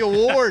Academy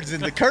Awards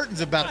and the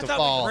curtain's about to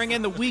fall. Bring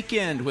in the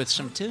weekend with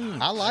some tunes.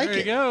 I like There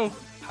it. you go.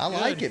 I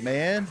like it,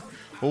 man.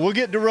 Well, we'll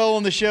get Dero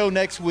on the show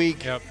next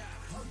week. Yep.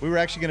 We were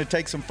actually going to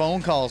take some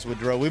phone calls with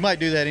Dero. We might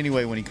do that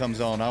anyway when he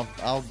comes on.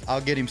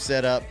 I'll get him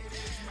set up.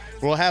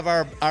 We'll have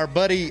our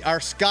buddy, our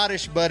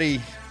Scottish buddy.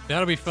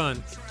 That'll be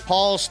fun.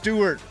 Paul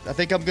Stewart. I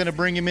think I'm going to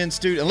bring him in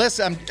studio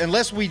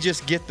unless we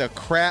just get the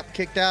crap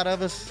kicked out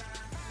of us.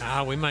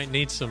 We might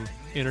need some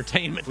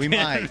entertainment. We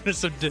might.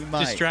 Some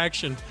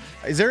distraction.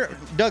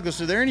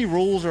 Douglas, are there any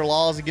rules or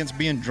laws against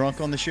being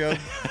drunk on the show?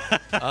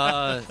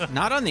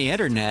 Not on the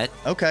internet.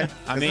 Okay.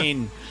 I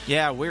mean,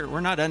 yeah,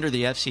 we're not under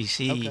the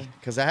FCC.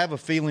 Because I have a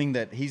feeling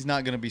that he's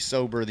not going to be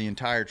sober the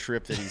entire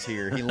trip that he's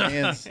here. He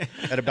lands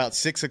at about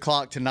 6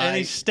 o'clock tonight. And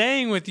he's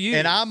staying with you.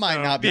 And I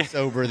might not be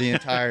sober the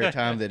entire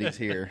time that he's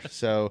here.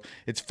 So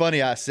it's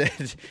funny. I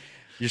said,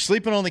 "You're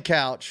sleeping on the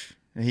couch."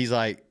 And he's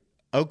like,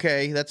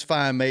 "Okay, that's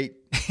fine, mate."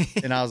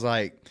 And I was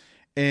like,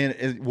 "And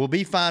it will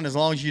be fine as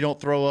long as you don't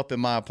throw up in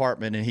my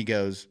apartment." And he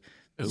goes,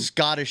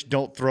 "Scottish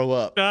don't throw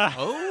up."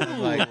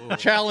 Like,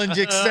 challenge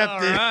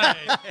accepted.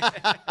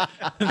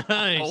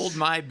 Nice. Hold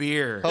my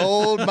beer.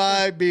 Hold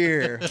my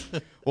beer.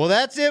 Well,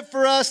 that's it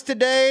for us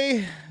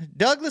today.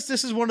 Douglas,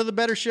 this is one of the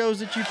better shows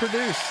that you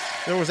produced.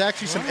 There was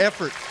actually some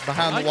effort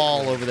behind the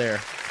wall over there.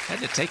 Had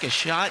to take a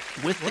shot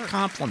with the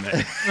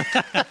compliment.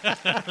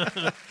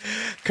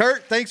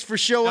 Kurt, thanks for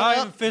showing up.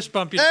 I'll fist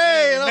bump you.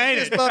 Hey, You made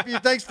fist it. bump you.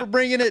 Thanks for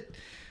bringing it.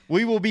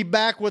 We will be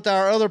back with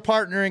our other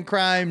partner in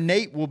crime.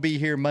 Nate will be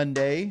here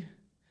Monday.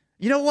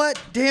 You know what?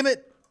 Damn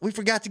it. We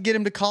forgot to get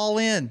him to call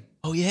in.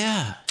 Oh,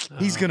 yeah.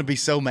 He's going to be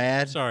so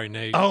mad. Sorry,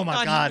 Nate. Oh,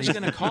 my God. He was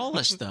going to call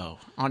us, though,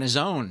 on his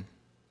own.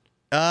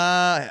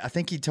 I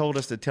think he told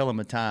us to tell him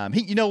a time.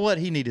 You know what?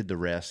 He needed the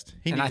rest.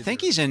 I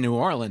think he's in New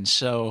Orleans,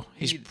 so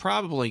he's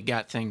probably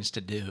got things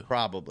to do.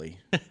 Probably.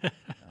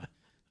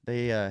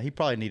 He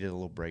probably needed a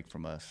little break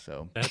from us.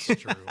 So that's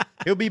true.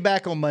 He'll be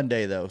back on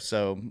Monday though.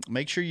 So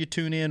make sure you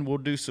tune in.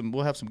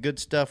 We'll have some good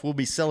stuff. We'll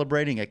be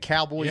celebrating a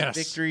Cowboys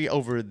victory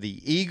over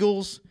the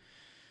Eagles.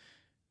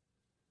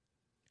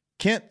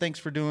 Kent, thanks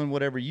for doing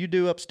whatever you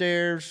do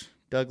upstairs.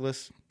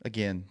 Douglas,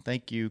 again,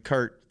 thank you.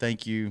 Kurt,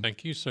 thank you.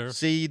 Thank you, sir.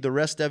 See the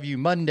rest of you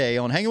Monday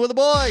on Hanging with the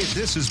Boys.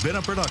 This has been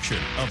a production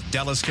of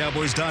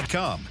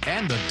DallasCowboys.com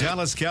and the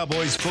Dallas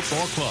Cowboys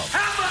Football Club.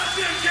 How about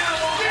this,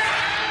 Cowboys?